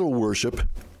 honestly, idol worship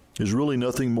is really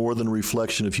nothing more than a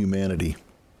reflection of humanity.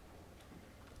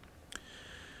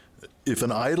 If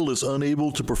an idol is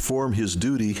unable to perform his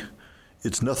duty,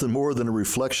 it's nothing more than a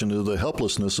reflection of the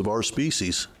helplessness of our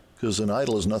species, because an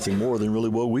idol is nothing more than really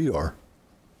what we are.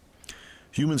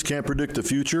 Humans can't predict the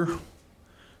future.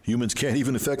 Humans can't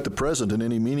even affect the present in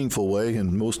any meaningful way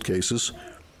in most cases.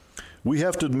 We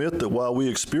have to admit that while we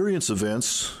experience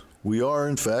events, we are,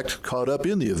 in fact, caught up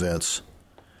in the events.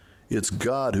 It's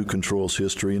God who controls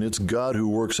history, and it's God who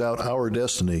works out our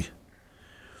destiny.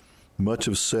 Much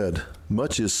is said,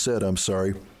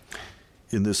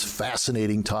 in this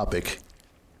fascinating topic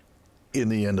in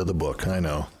the end of the book. I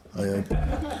know.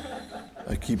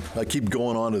 I keep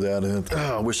going on to that, and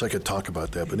I wish I could talk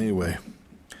about that, but anyway.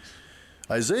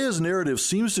 Isaiah's narrative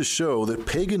seems to show that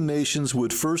pagan nations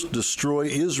would first destroy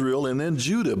Israel and then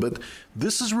Judah, but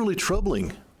this is really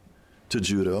troubling to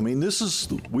Judah. I mean,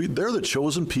 they're the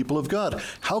chosen people of God.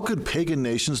 How could pagan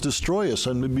nations destroy us?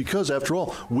 I mean, because, after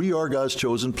all, we are God's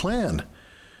chosen plan.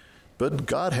 But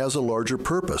God has a larger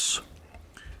purpose.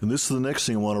 And this is the next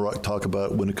thing I want to talk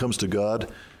about when it comes to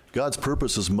God. God's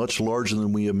purpose is much larger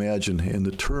than we imagine. And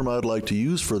the term I'd like to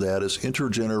use for that is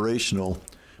intergenerational.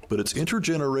 But it's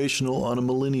intergenerational on a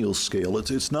millennial scale.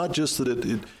 It's not just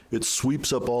that it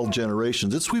sweeps up all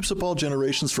generations. It sweeps up all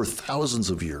generations for thousands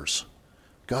of years.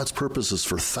 God's purpose is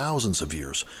for thousands of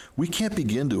years. We can't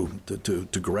begin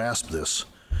to grasp this.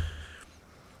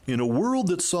 In a world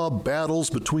that saw battles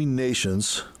between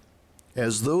nations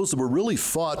as those that were really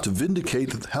fought to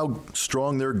vindicate how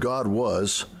strong their God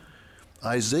was,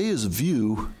 Isaiah's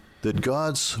view that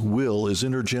God's will is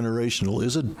intergenerational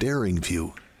is a daring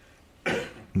view.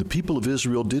 And the people of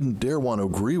Israel didn't dare want to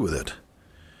agree with it,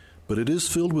 but it is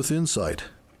filled with insight.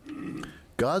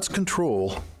 God's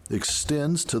control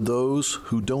extends to those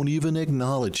who don't even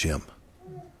acknowledge him.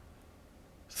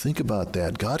 Think about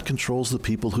that. God controls the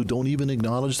people who don't even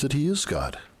acknowledge that he is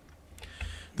God.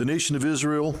 The nation of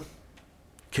Israel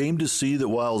came to see that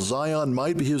while Zion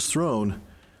might be his throne,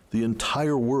 the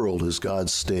entire world is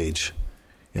God's stage.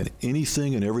 And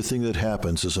anything and everything that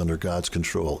happens is under God's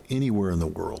control, anywhere in the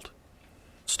world.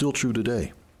 Still true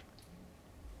today.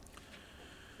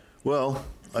 Well,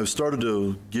 I've started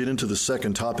to get into the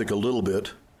second topic a little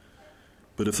bit,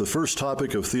 but if the first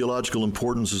topic of theological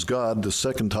importance is God, the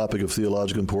second topic of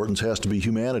theological importance has to be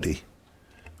humanity.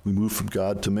 We move from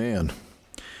God to man.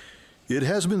 It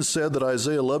has been said that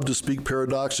Isaiah loved to speak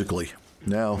paradoxically.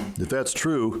 Now, if that's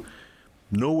true,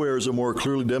 nowhere is it more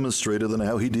clearly demonstrated than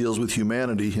how he deals with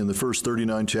humanity in the first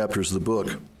 39 chapters of the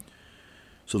book.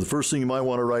 So the first thing you might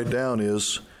want to write down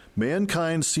is,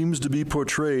 mankind seems to be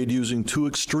portrayed using two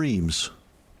extremes.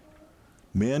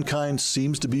 Mankind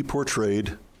seems to be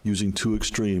portrayed using two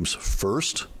extremes.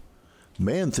 First,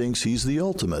 man thinks he's the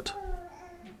ultimate.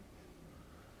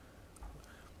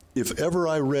 If ever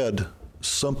I read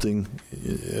something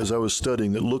as I was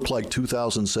studying that looked like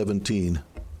 2017,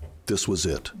 this was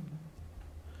it.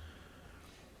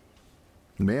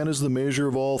 Man is the measure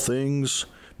of all things.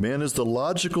 Man is the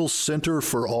logical center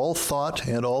for all thought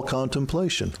and all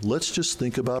contemplation. Let's just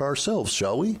think about ourselves,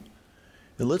 shall we?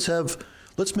 And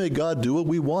let's make God do what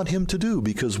we want him to do,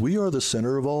 because we are the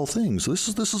center of all things. This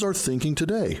is our thinking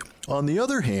today. On the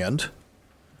other hand,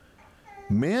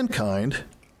 mankind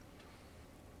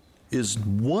is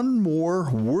one more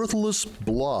worthless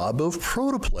blob of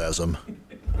protoplasm,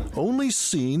 only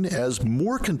seen as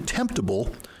more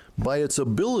contemptible by its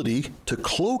ability to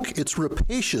cloak its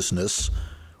rapaciousness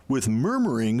with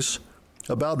murmurings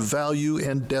about value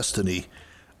and destiny.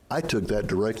 I took that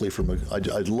directly from I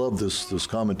love this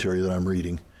commentary that I'm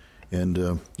reading,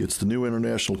 and it's the New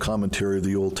International Commentary of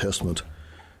the Old Testament.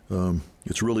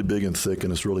 It's really big and thick,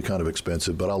 and it's really kind of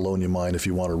expensive, but I'll loan you mine if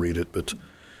you want to read it. But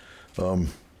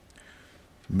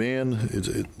man,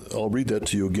 I'll read that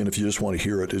to you again if you just want to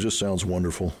hear it. It just sounds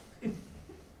wonderful.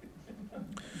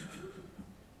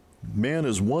 Man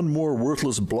is one more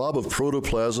worthless blob of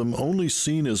protoplasm, only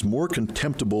seen as more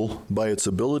contemptible by its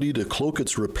ability to cloak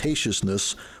its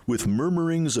rapaciousness with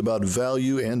murmurings about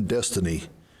value and destiny.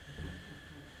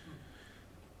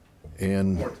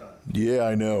 And yeah,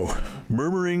 I know.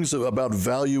 Murmurings about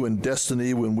value and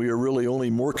destiny when we are really only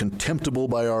more contemptible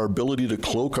by our ability to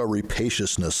cloak our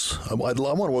rapaciousness. I want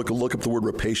to look up the word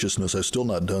rapaciousness. I've still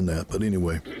not done that, but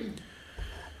anyway.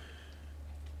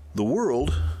 The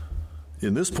world,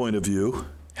 in this point of view,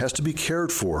 has to be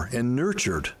cared for and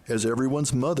nurtured as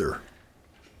everyone's mother,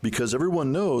 because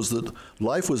everyone knows that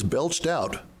life was belched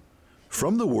out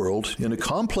from the world in a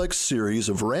complex series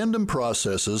of random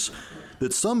processes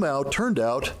that somehow turned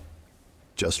out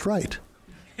just right.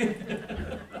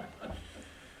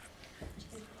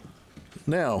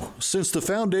 Now, since the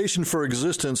foundation for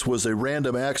existence was a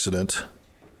random accident,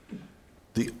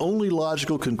 the only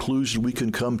logical conclusion we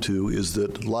can come to is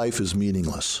that life is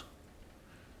meaningless.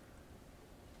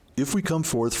 If we come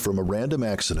forth from a random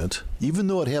accident, even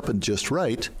though it happened just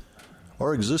right,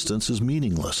 our existence is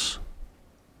meaningless.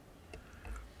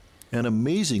 And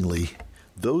amazingly,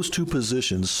 those two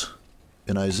positions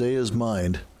in Isaiah's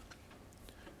mind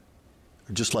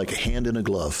are just like a hand in a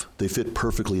glove. They fit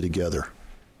perfectly together.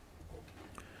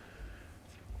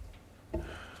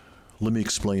 Let me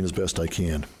explain as best I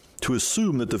can. To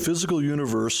assume that the physical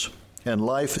universe and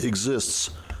life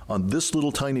exists on this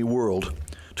little tiny world,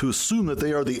 to assume that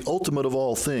they are the ultimate of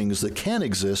all things that can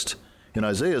exist, in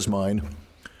Isaiah's mind,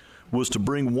 was to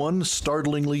bring one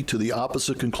startlingly to the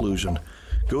opposite conclusion.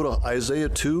 Go to Isaiah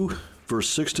 2, verse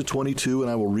 6 to 22, and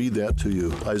I will read that to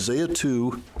you. Isaiah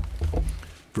 2,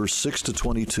 verse 6 to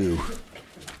 22.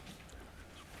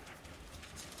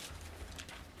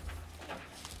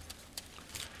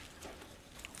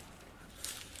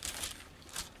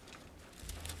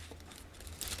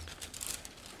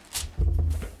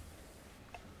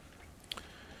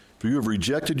 For you have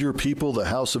rejected your people, the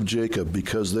house of Jacob,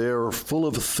 because they are full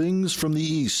of things from the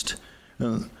east,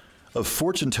 and of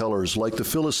fortune tellers like the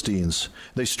Philistines.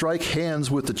 They strike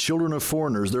hands with the children of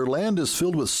foreigners. Their land is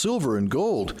filled with silver and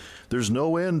gold. There's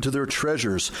no end to their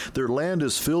treasures. Their land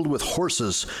is filled with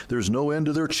horses. There's no end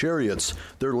to their chariots.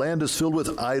 Their land is filled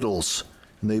with idols,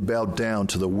 and they bow down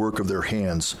to the work of their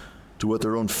hands, to what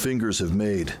their own fingers have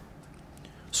made.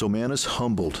 So man is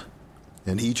humbled,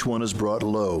 and each one is brought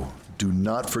low. Do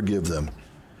not forgive them.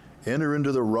 Enter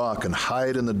into the rock and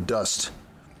hide in the dust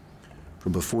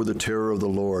from before the terror of the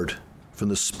Lord, from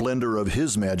the splendor of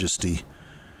his majesty.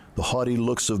 The haughty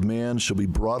looks of man shall be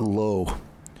brought low,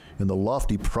 and the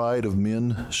lofty pride of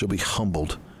men shall be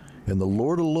humbled, and the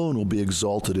Lord alone will be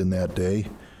exalted in that day.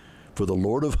 For the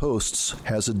Lord of hosts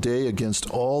has a day against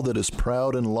all that is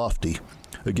proud and lofty,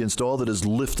 against all that is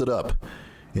lifted up,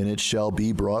 and it shall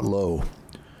be brought low.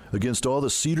 Against all the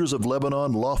cedars of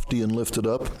Lebanon, lofty and lifted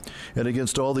up, and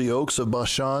against all the oaks of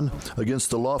Bashan, against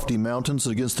the lofty mountains,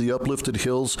 against the uplifted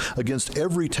hills, against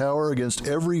every tower, against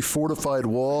every fortified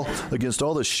wall, against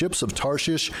all the ships of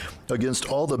Tarshish,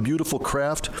 against all the beautiful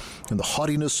craft, and the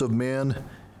haughtiness of man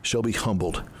shall be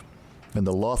humbled, and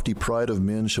the lofty pride of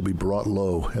men shall be brought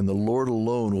low, and the Lord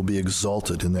alone will be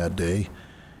exalted in that day,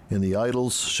 and the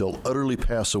idols shall utterly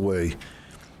pass away.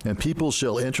 And people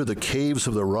shall enter the caves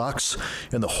of the rocks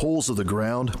and the holes of the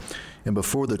ground, and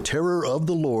before the terror of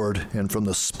the Lord and from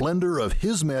the splendor of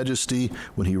his majesty,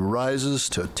 when he rises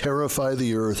to terrify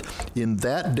the earth, in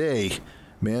that day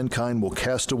mankind will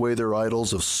cast away their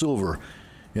idols of silver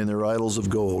and their idols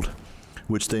of gold,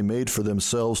 which they made for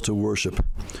themselves to worship,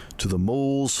 to the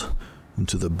moles and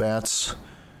to the bats,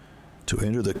 to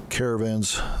enter the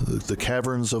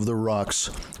caverns of the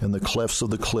rocks and the clefts of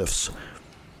the cliffs.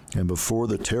 And before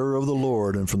the terror of the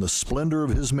Lord and from the splendor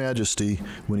of his majesty,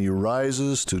 when he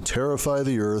rises to terrify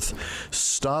the earth,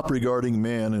 stop regarding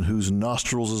man in whose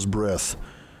nostrils is breath,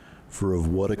 for of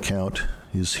what account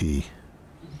is he?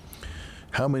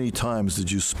 How many times did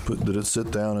it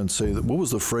sit down and say that? What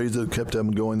was the phrase that kept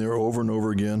them going there over and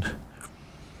over again?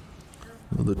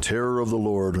 The terror of the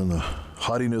Lord and the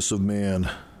haughtiness of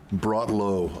man brought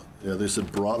low. Yeah, they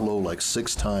said brought low like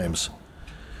 6 times.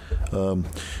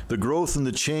 The growth and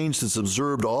the change that's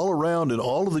observed all around in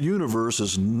all of the universe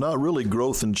is not really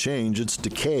growth and change, it's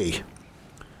decay.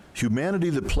 Humanity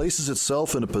that places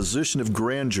itself in a position of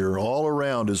grandeur all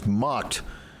around is mocked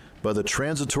by the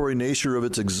transitory nature of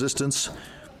its existence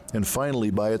and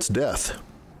finally by its death.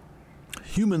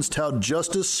 Humans tout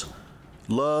justice,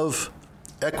 love,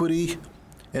 equity,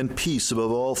 and peace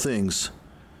above all things,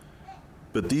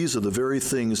 but these are the very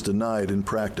things denied in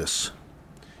practice.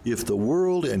 If the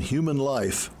world and human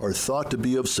life are thought to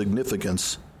be of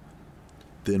significance,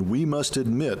 then we must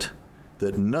admit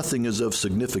that nothing is of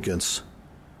significance,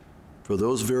 for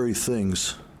those very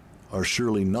things are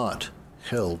surely not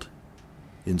held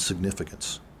in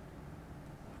significance.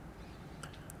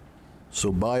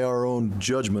 So by our own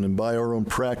judgment and by our own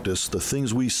practice, the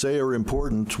things we say are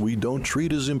important, we don't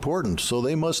treat as important. So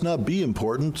they must not be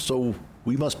important, so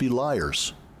we must be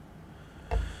liars.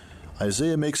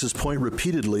 Isaiah makes his point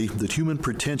repeatedly that human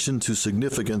pretension to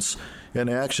significance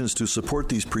and actions to support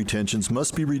these pretensions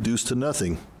must be reduced to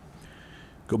nothing.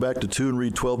 Go back to 2 and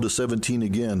read 12 to 17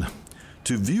 again.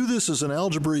 To view this as an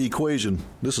algebra equation,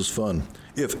 this is fun.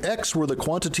 If X were the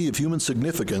quantity of human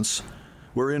significance,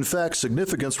 where in fact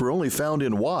significance were only found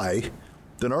in Y,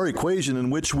 then our equation in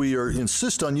which we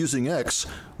insist on using X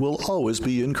will always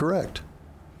be incorrect.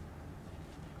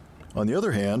 On the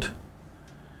other hand,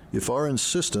 if our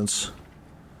insistence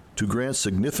to grant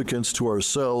significance to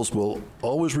ourselves will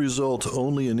always result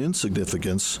only in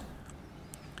insignificance,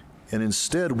 and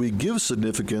instead we give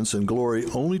significance and glory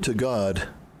only to God,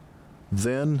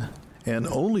 then and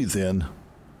only then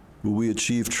will we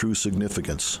achieve true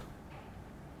significance.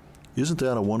 Isn't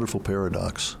that a wonderful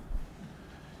paradox?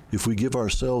 If we give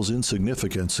ourselves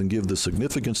insignificance and give the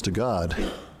significance to God,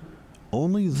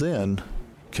 only then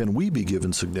can we be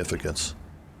given significance.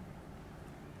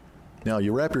 Now,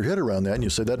 you wrap your head around that and you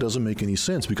say, that doesn't make any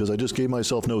sense because I just gave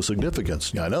myself no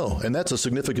significance. Yeah, I know, and that's a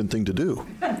significant thing to do.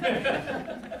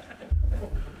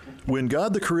 When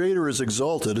God the Creator is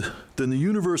exalted, then the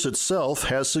universe itself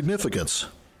has significance.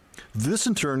 This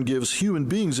in turn gives human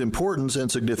beings importance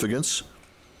and significance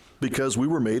because we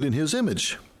were made in His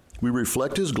image. We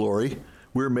reflect His glory.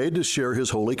 We're made to share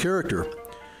His holy character.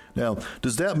 Now,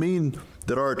 does that mean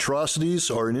that our atrocities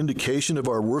are an indication of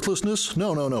our worthlessness?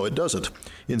 No, it doesn't.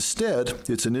 Instead,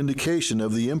 it's an indication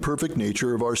of the imperfect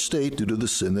nature of our state due to the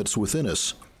sin that's within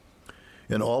us.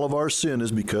 And all of our sin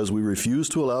is because we refuse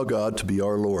to allow God to be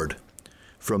our Lord.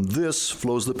 From this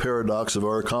flows the paradox of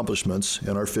our accomplishments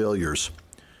and our failures.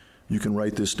 You can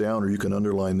write this down or you can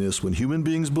underline this. When human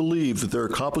beings believe that their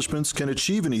accomplishments can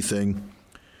achieve anything,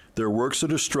 their works are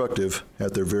destructive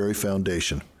at their very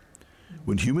foundation.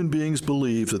 When human beings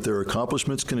believe that their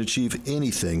accomplishments can achieve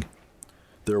anything,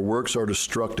 their works are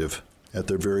destructive at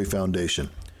their very foundation.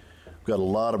 We've got a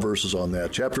lot of verses on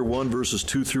that. Chapter 1, verses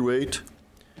 2 through 8.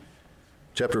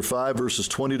 Chapter 5, verses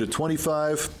 20 to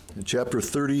 25. And chapter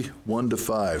 30, 1 to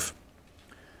 5.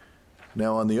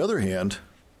 Now, on the other hand,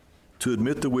 to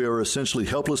admit that we are essentially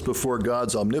helpless before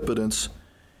God's omnipotence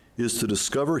is to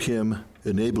discover Him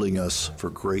enabling us for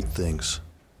great things.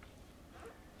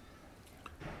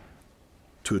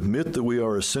 To admit that we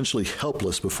are essentially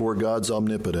helpless before God's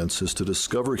omnipotence is to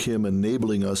discover Him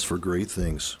enabling us for great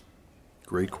things.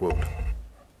 Great quote.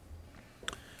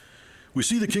 We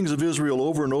see the kings of Israel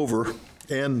over and over,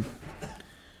 and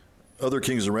other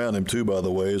kings around him too, by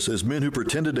the way, as men who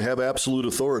pretended to have absolute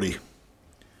authority.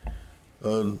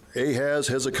 Ahaz,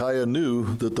 Hezekiah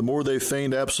knew that the more they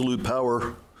feigned absolute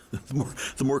power,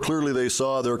 the more clearly they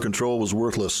saw their control was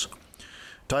worthless.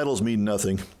 Titles mean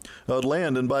nothing.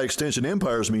 Land and by extension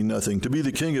empires mean nothing. To be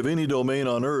the king of any domain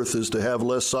on earth is to have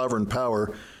less sovereign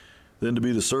power than to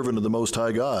be the servant of the Most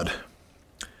High God.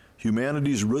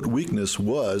 Humanity's root weakness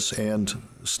was and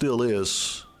still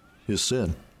is his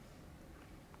sin.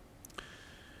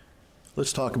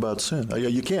 Let's talk about sin.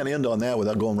 You can't end on that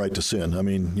without going right to sin. I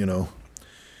mean,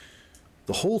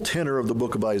 the whole tenor of the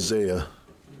book of Isaiah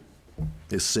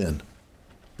is sin.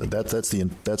 That's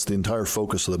the entire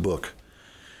focus of the book.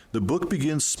 The book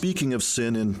begins speaking of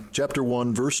sin in chapter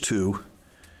 1, verse 2,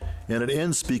 and it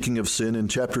ends speaking of sin in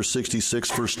chapter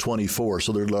 66, verse 24.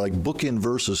 So they're like bookend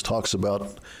verses, talks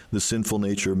about the sinful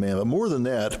nature of man. But more than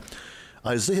that,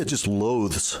 Isaiah just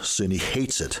loathes sin. He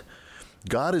hates it.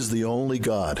 God is the only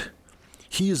God.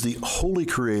 He is the holy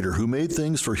creator who made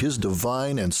things for his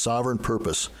divine and sovereign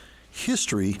purpose.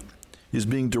 History is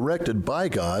being directed by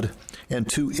God, and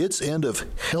to its end of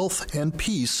health and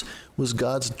peace was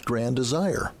God's grand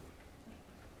desire.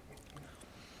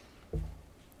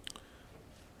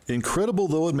 Incredible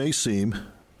though it may seem,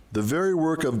 the very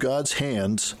work of God's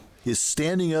hands is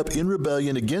standing up in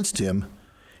rebellion against him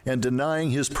and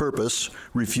denying his purpose,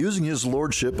 refusing his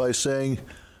lordship by saying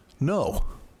no.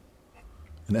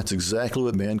 And that's exactly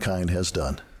what mankind has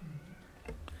done.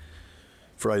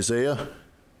 For Isaiah,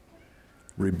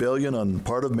 rebellion on the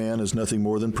part of man is nothing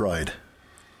more than pride.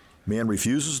 Man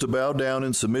refuses to bow down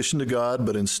in submission to God,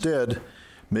 but instead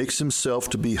makes himself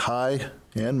to be high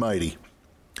and mighty.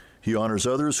 He honors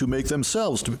others who make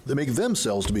themselves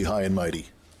to be high and mighty.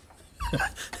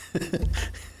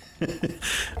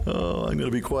 Oh, I'm going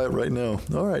to be quiet right now.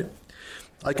 All right.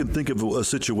 I can think of a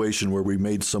situation where we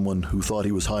made someone who thought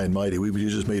he was high and mighty. We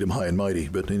just made him high and mighty,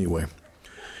 but anyway.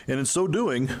 And in so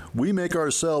doing, we make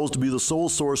ourselves to be the sole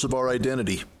source of our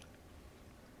identity.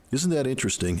 Isn't that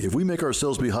interesting? If we make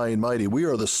ourselves be high and mighty, we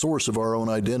are the source of our own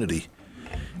identity.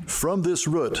 From this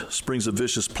root springs a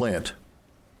vicious plant.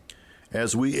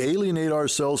 As we alienate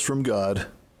ourselves from God,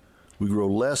 we grow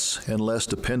less and less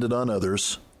dependent on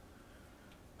others,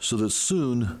 so that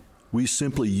soon we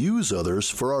simply use others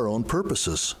for our own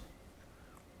purposes.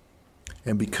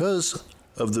 And because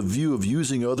of the view of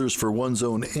using others for one's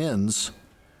own ends,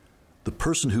 the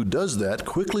person who does that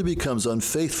quickly becomes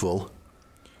unfaithful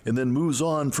and then moves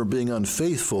on from being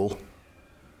unfaithful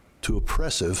to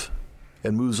oppressive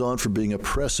and moves on from being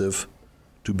oppressive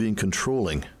to being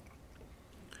controlling.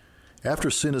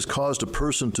 After sin has caused a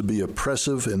person to be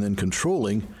oppressive and then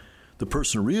controlling, the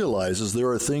person realizes there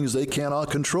are things they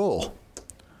cannot control.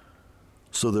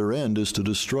 So their end is to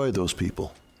destroy those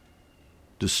people.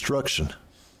 Destruction.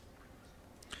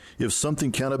 If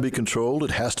something cannot be controlled, it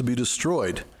has to be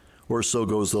destroyed, or so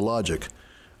goes the logic.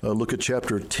 Look at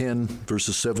chapter 10,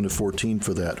 verses 7 to 14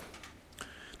 for that.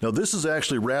 Now, this is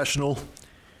actually rational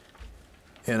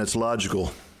and it's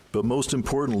logical, but most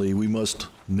importantly, we must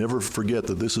never forget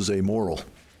that this is amoral.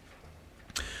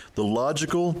 The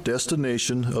logical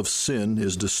destination of sin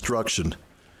is destruction.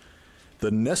 The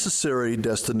necessary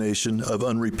destination of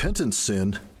unrepentant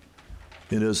sin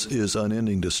is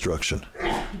unending destruction.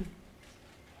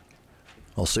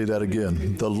 I'll say that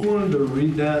again. I wanted to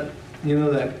read that,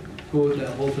 that quote,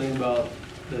 that whole thing about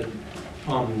the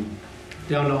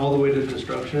down to all the way to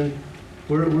destruction.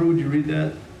 Where would you read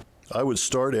that? I would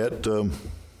start at...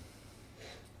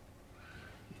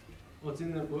 What's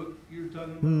in that book you were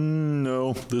talking about?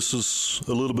 No, this is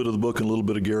a little bit of the book and a little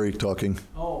bit of Gary talking.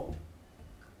 Oh.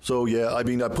 So, yeah, I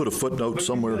mean, I put a footnote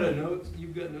somewhere.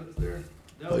 You've got notes there?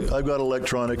 I've got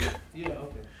electronic. Yeah,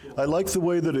 okay. Cool. I like the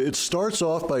way that it starts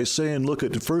off by saying, look,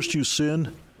 at first you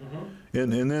sin,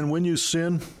 And then when you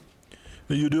sin,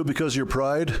 you do it because of your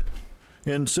pride.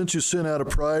 And since you sin out of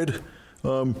pride,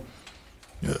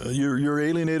 you're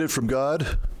alienated from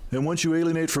God. And once you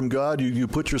alienate from God, you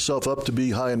put yourself up to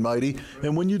be high and mighty.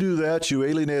 And when you do that, you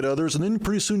alienate others. And then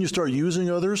pretty soon you start using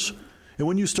others. And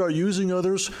when you start using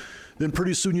others, then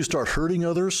pretty soon you start hurting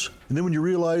others. And then when you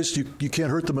realize you can't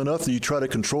hurt them enough, that you try to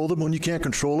control them. When you can't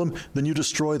control them, then you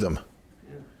destroy them.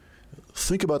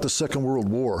 Think about the Second World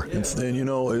War, and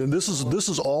this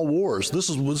is all wars. This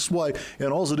is why,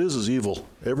 and all it is evil.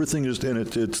 Everything is, and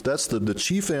that's the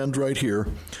chief end right here.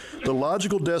 The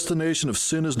logical destination of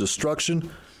sin is destruction.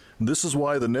 This is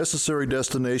why the necessary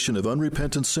destination of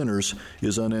unrepentant sinners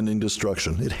is unending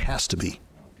destruction. It has to be.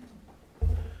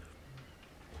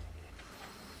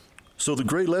 So the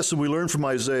great lesson we learn from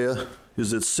Isaiah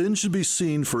is that sin should be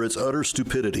seen for its utter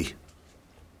stupidity.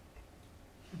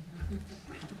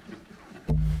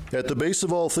 At the base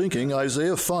of all thinking,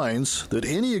 Isaiah finds that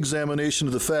any examination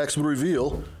of the facts would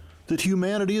reveal that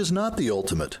humanity is not the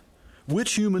ultimate.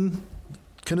 Which human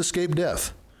can escape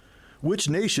death? Which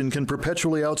nation can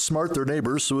perpetually outsmart their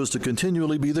neighbors so as to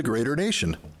continually be the greater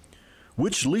nation?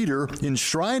 Which leader,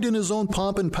 enshrined in his own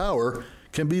pomp and power,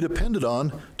 can be depended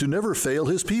on to never fail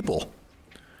his people?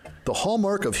 The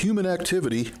hallmark of human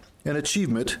activity and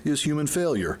achievement is human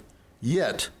failure.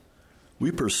 Yet,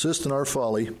 we persist in our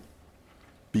folly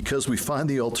because we find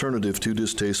the alternative too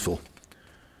distasteful.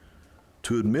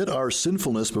 To admit our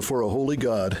sinfulness before a holy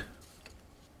God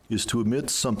is to admit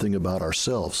something about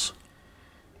ourselves.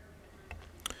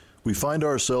 We find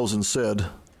ourselves instead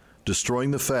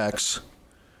destroying the facts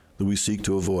that we seek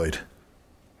to avoid.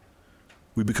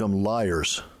 We become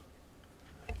liars,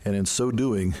 and in so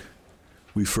doing,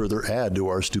 we further add to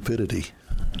our stupidity.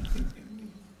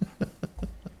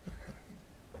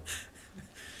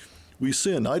 We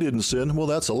sin. I didn't sin. Well,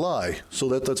 that's a lie. So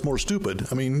that's more stupid.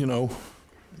 I mean,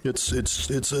 it's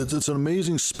an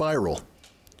amazing spiral.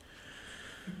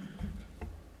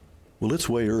 Well, it's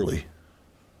way early.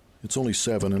 It's only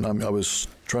 7, and I was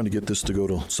trying to get this to go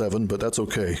to 7, but that's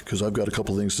okay, because I've got a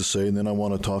couple things to say, and then I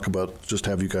want to talk about, just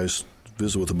have you guys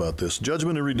visit with about this.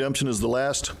 Judgment and redemption is the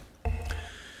last.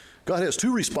 God has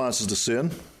 2 responses to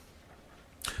sin.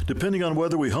 Depending on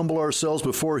whether we humble ourselves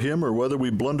before Him or whether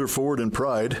we blunder forward in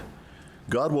pride,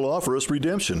 God will offer us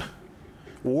redemption,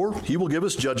 or He will give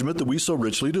us judgment that we so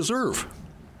richly deserve.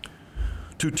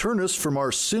 To turn us from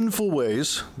our sinful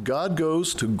ways, God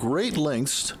goes to great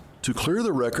lengths to clear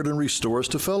the record and restore us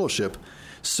to fellowship.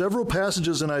 Several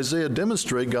passages in Isaiah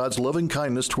demonstrate God's loving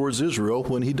kindness towards Israel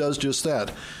when He does just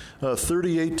that.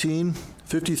 30:18,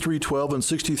 53:12, and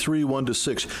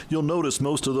 63:1-6. You'll notice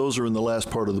most of those are in the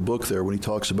last part of the book there when He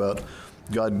talks about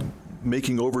God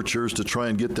making overtures to try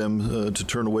and get them to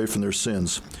turn away from their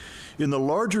sins. In the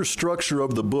larger structure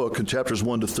of the book, in chapters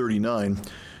 1 to 39,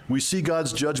 we see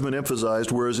God's judgment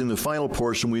emphasized, whereas in the final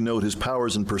portion we note His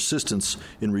powers and persistence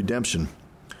in redemption.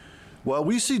 While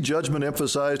we see judgment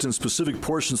emphasized in specific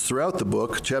portions throughout the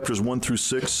book, chapters 1 through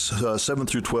 6, 7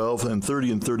 through 12, and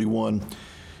 30 and 31,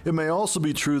 it may also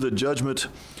be true that judgment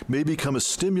may become a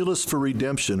stimulus for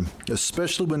redemption,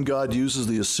 especially when God uses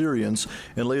the Assyrians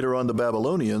and later on the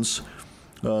Babylonians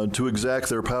to exact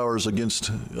their powers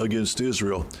against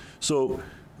Israel. So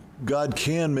God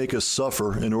can make us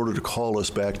suffer in order to call us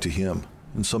back to Him,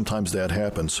 and sometimes that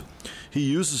happens. He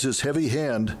uses His heavy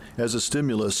hand as a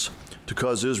stimulus to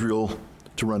cause Israel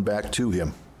to run back to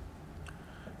Him.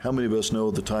 How many of us know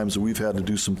the times that we've had to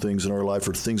do some things in our life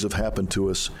or things have happened to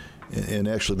us, and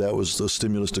actually that was the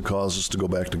stimulus to cause us to go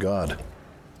back to God?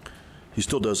 He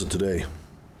still does it today.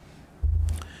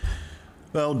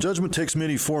 Well, judgment takes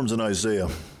many forms in Isaiah.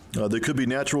 There could be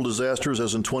natural disasters,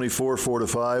 as in 24,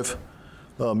 4-5.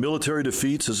 Military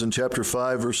defeats, as in chapter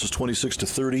 5, verses 26 to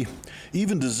 30.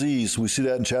 Even disease, we see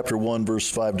that in chapter 1, verse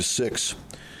 5 to 6.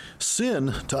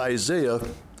 Sin, to Isaiah,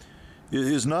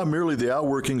 is not merely the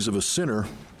outworkings of a sinner,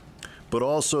 but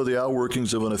also the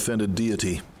outworkings of an offended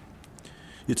deity.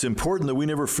 It's important that we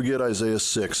never forget Isaiah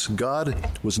 6.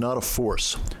 God was not a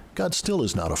force. God still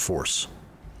is not a force.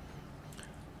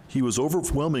 He was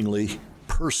overwhelmingly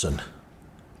person.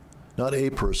 Not a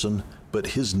person, but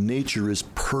His nature is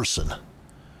person.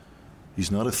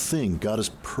 He's not a thing. God is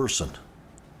person.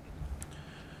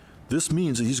 This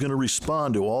means that He's going to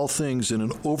respond to all things in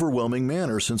an overwhelming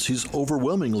manner, since He's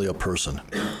overwhelmingly a person.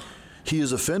 He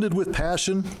is offended with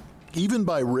passion, even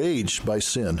by rage, by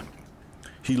sin.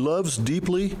 He loves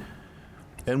deeply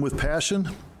and with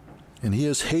passion, and He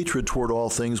has hatred toward all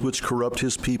things which corrupt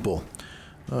His people.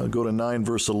 Go to 9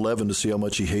 verse 11 to see how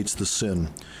much He hates the sin.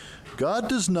 God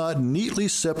does not neatly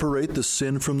separate the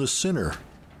sin from the sinner.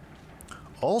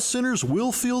 All sinners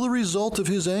will feel the result of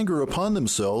his anger upon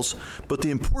themselves, but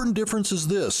the important difference is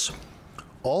this: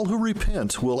 all who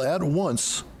repent will at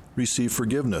once receive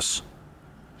forgiveness.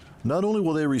 Not only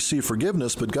will they receive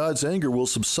forgiveness, but God's anger will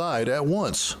subside at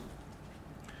once.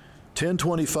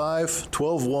 10:25,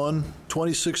 12:1,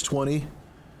 26:20,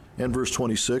 and verse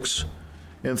 26,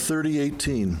 and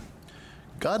 30:18.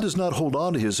 God does not hold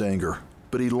on to his anger,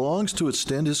 but he longs to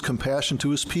extend his compassion to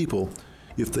his people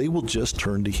if they will just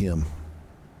turn to him.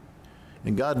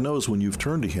 And God knows when you've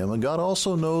turned to him, and God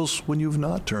also knows when you've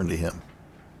not turned to him.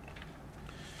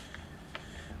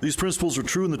 These principles are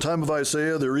true in the time of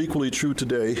Isaiah. They're equally true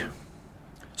today.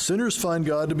 Sinners find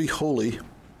God to be holy.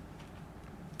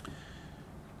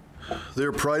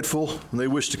 They're prideful, and they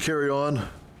wish to carry on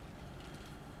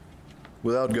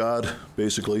without God,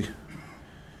 basically.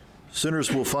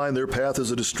 Sinners will find their path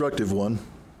as a destructive one.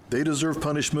 They deserve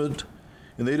punishment,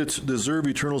 and they deserve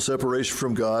eternal separation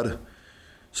from God.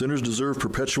 Sinners deserve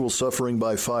perpetual suffering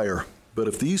by fire. But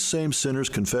if these same sinners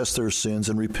confess their sins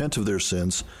and repent of their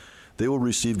sins, they will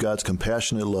receive God's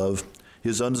compassionate love,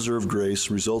 his undeserved grace,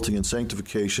 resulting in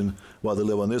sanctification while they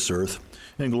live on this earth,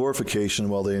 and glorification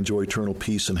while they enjoy eternal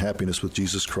peace and happiness with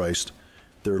Jesus Christ,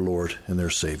 their Lord and their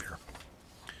Savior.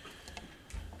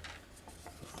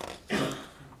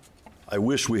 I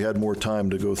wish we had more time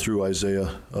to go through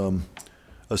Isaiah.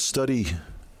 A study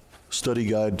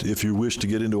guide, if you wish to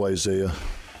get into Isaiah.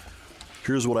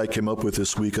 Here's what I came up with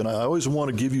this week, and I always want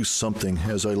to give you something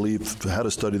as I leave how to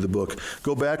study the book.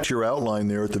 Go back to your outline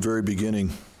there at the very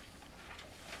beginning.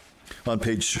 On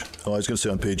page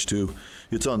 2.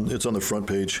 It's on the front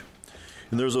page.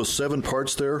 And there's those 7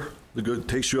 parts there that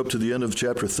takes you up to the end of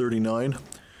chapter 39.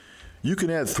 You can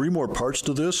add 3 more parts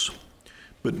to this,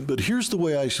 but here's the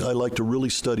way I like to really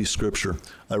study Scripture.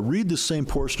 I read the same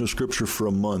portion of Scripture for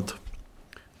a month.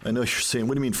 I know you're saying,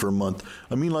 what do you mean for a month?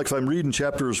 I mean, like if I'm reading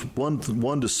chapters 1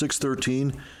 to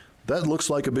 6:13, that looks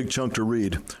like a big chunk to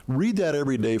read. Read that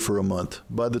every day for a month.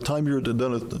 By the time you're done,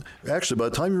 by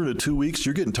the time you're into 2 weeks,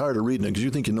 you're getting tired of reading it because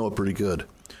you think you know it pretty good.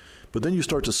 But then you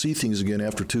start to see things again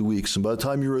after 2 weeks, and by the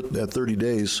time you're at 30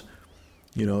 days,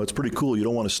 you know, it's pretty cool. You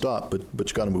don't want to stop, but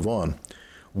you got to move on.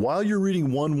 While you're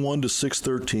reading 1 to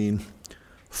 6:13,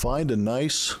 find a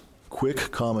nice,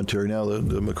 quick commentary. Now,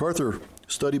 the MacArthur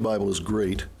Study Bible is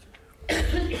great,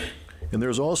 and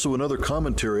there's also another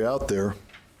commentary out there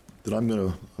that I'm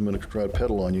gonna try to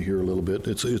peddle on you here a little bit.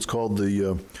 It's called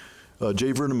the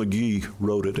J. Vernon McGee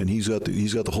wrote it, and he's got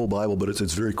the whole Bible, but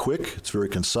it's very quick, it's very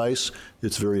concise,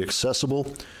 it's very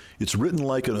accessible. It's written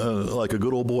like a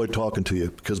good old boy talking to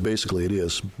you, because basically it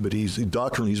is. But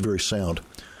doctrinally he's very sound.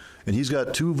 And he's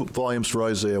got 2 volumes for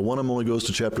Isaiah. One of them only goes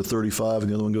to chapter 35,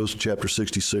 and the other one goes to chapter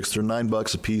 66. They're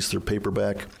 $9 a piece. They're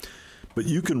paperback. But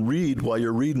you can read, while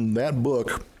you're reading that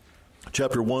book,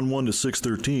 chapter 1 to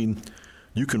 6:13,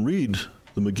 you can read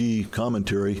the McGee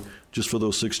commentary just for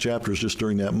those 6 chapters just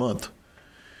during that month.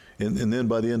 And then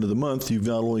by the end of the month, you've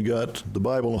not only got the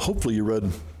Bible, and hopefully you read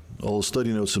all the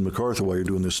study notes in MacArthur while you're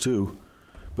doing this too,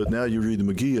 but now you read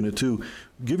the McGee in it too.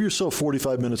 Give yourself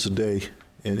 45 minutes a day,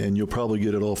 and you'll probably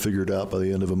get it all figured out by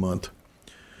the end of a month.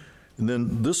 And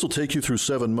then this will take you through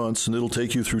 7 months, and it'll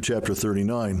take you through chapter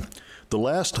 39. The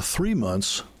last 3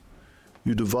 months,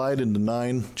 you divide into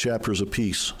 9 chapters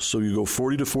apiece. So you go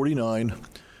 40 to 49,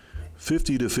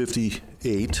 50 to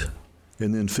 58,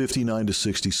 and then 59 to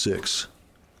 66.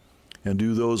 And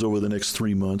do those over the next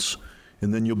 3 months.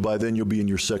 And then by then you'll be in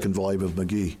your second volume of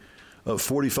McGee.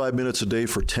 45 minutes a day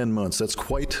for 10 months. That's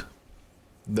quite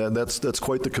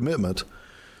the commitment.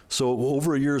 So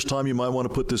over a year's time, you might want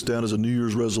to put this down as a New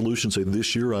Year's resolution. Say,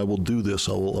 this year I will do this.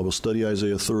 I will study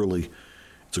Isaiah thoroughly.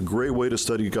 It's a great way to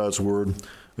study God's Word.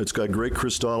 It's got great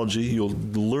Christology. You'll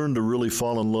learn to really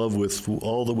fall in love with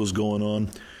all that was going on.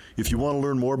 If you want to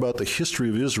learn more about the history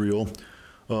of Israel,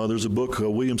 there's a book,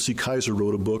 William C. Kaiser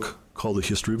wrote a book called The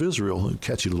History of Israel, a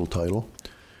catchy little title.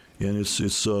 And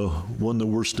it's one that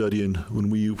we're studying when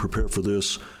we prepare for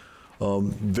this.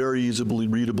 Very easily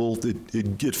readable.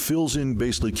 It fills in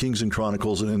basically Kings and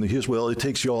Chronicles, and it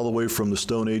takes you all the way from the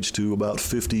Stone Age to about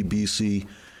 50 BC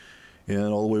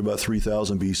and all the way about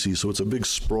 3000 BC. So it's a big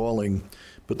sprawling,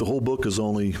 but the whole book is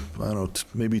only,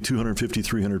 maybe 250,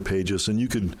 300 pages, and you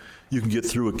can get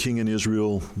through a King in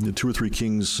Israel, 2 or 3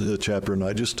 Kings chapter a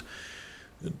night. Just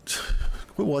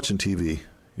quit watching TV,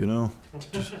 you know?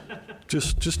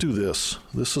 just do this.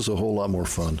 This is a whole lot more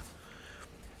fun.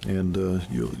 And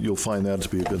you'll find that to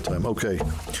be a good time. Okay,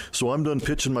 so I'm done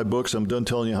pitching my books. I'm done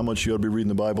telling you how much you ought to be reading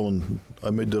the Bible. And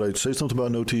did I say something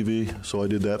about no TV? So I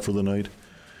did that for the night.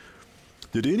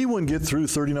 Did anyone get through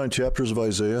 39 chapters of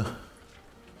Isaiah?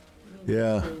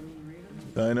 Yeah,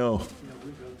 I know.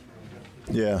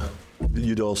 Yeah.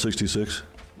 Udall 66?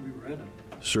 We read them.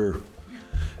 Sure.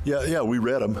 Yeah, we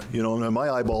read them, and my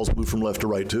eyeballs move from left to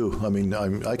right too. I mean,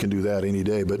 I can do that any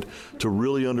day, but to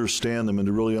really understand them and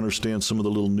to really understand some of the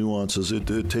little nuances,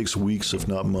 it takes weeks, if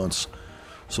not months.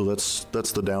 So that's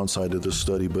the downside to this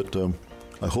study, but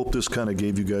I hope this kind of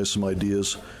gave you guys some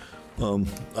ideas.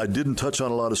 I didn't touch on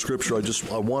a lot of scripture.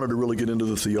 I wanted to really get into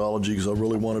the theology because I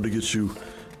really wanted to get you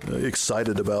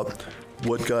excited about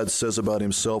what God says about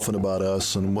himself and about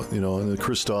us and what, and the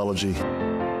Christology.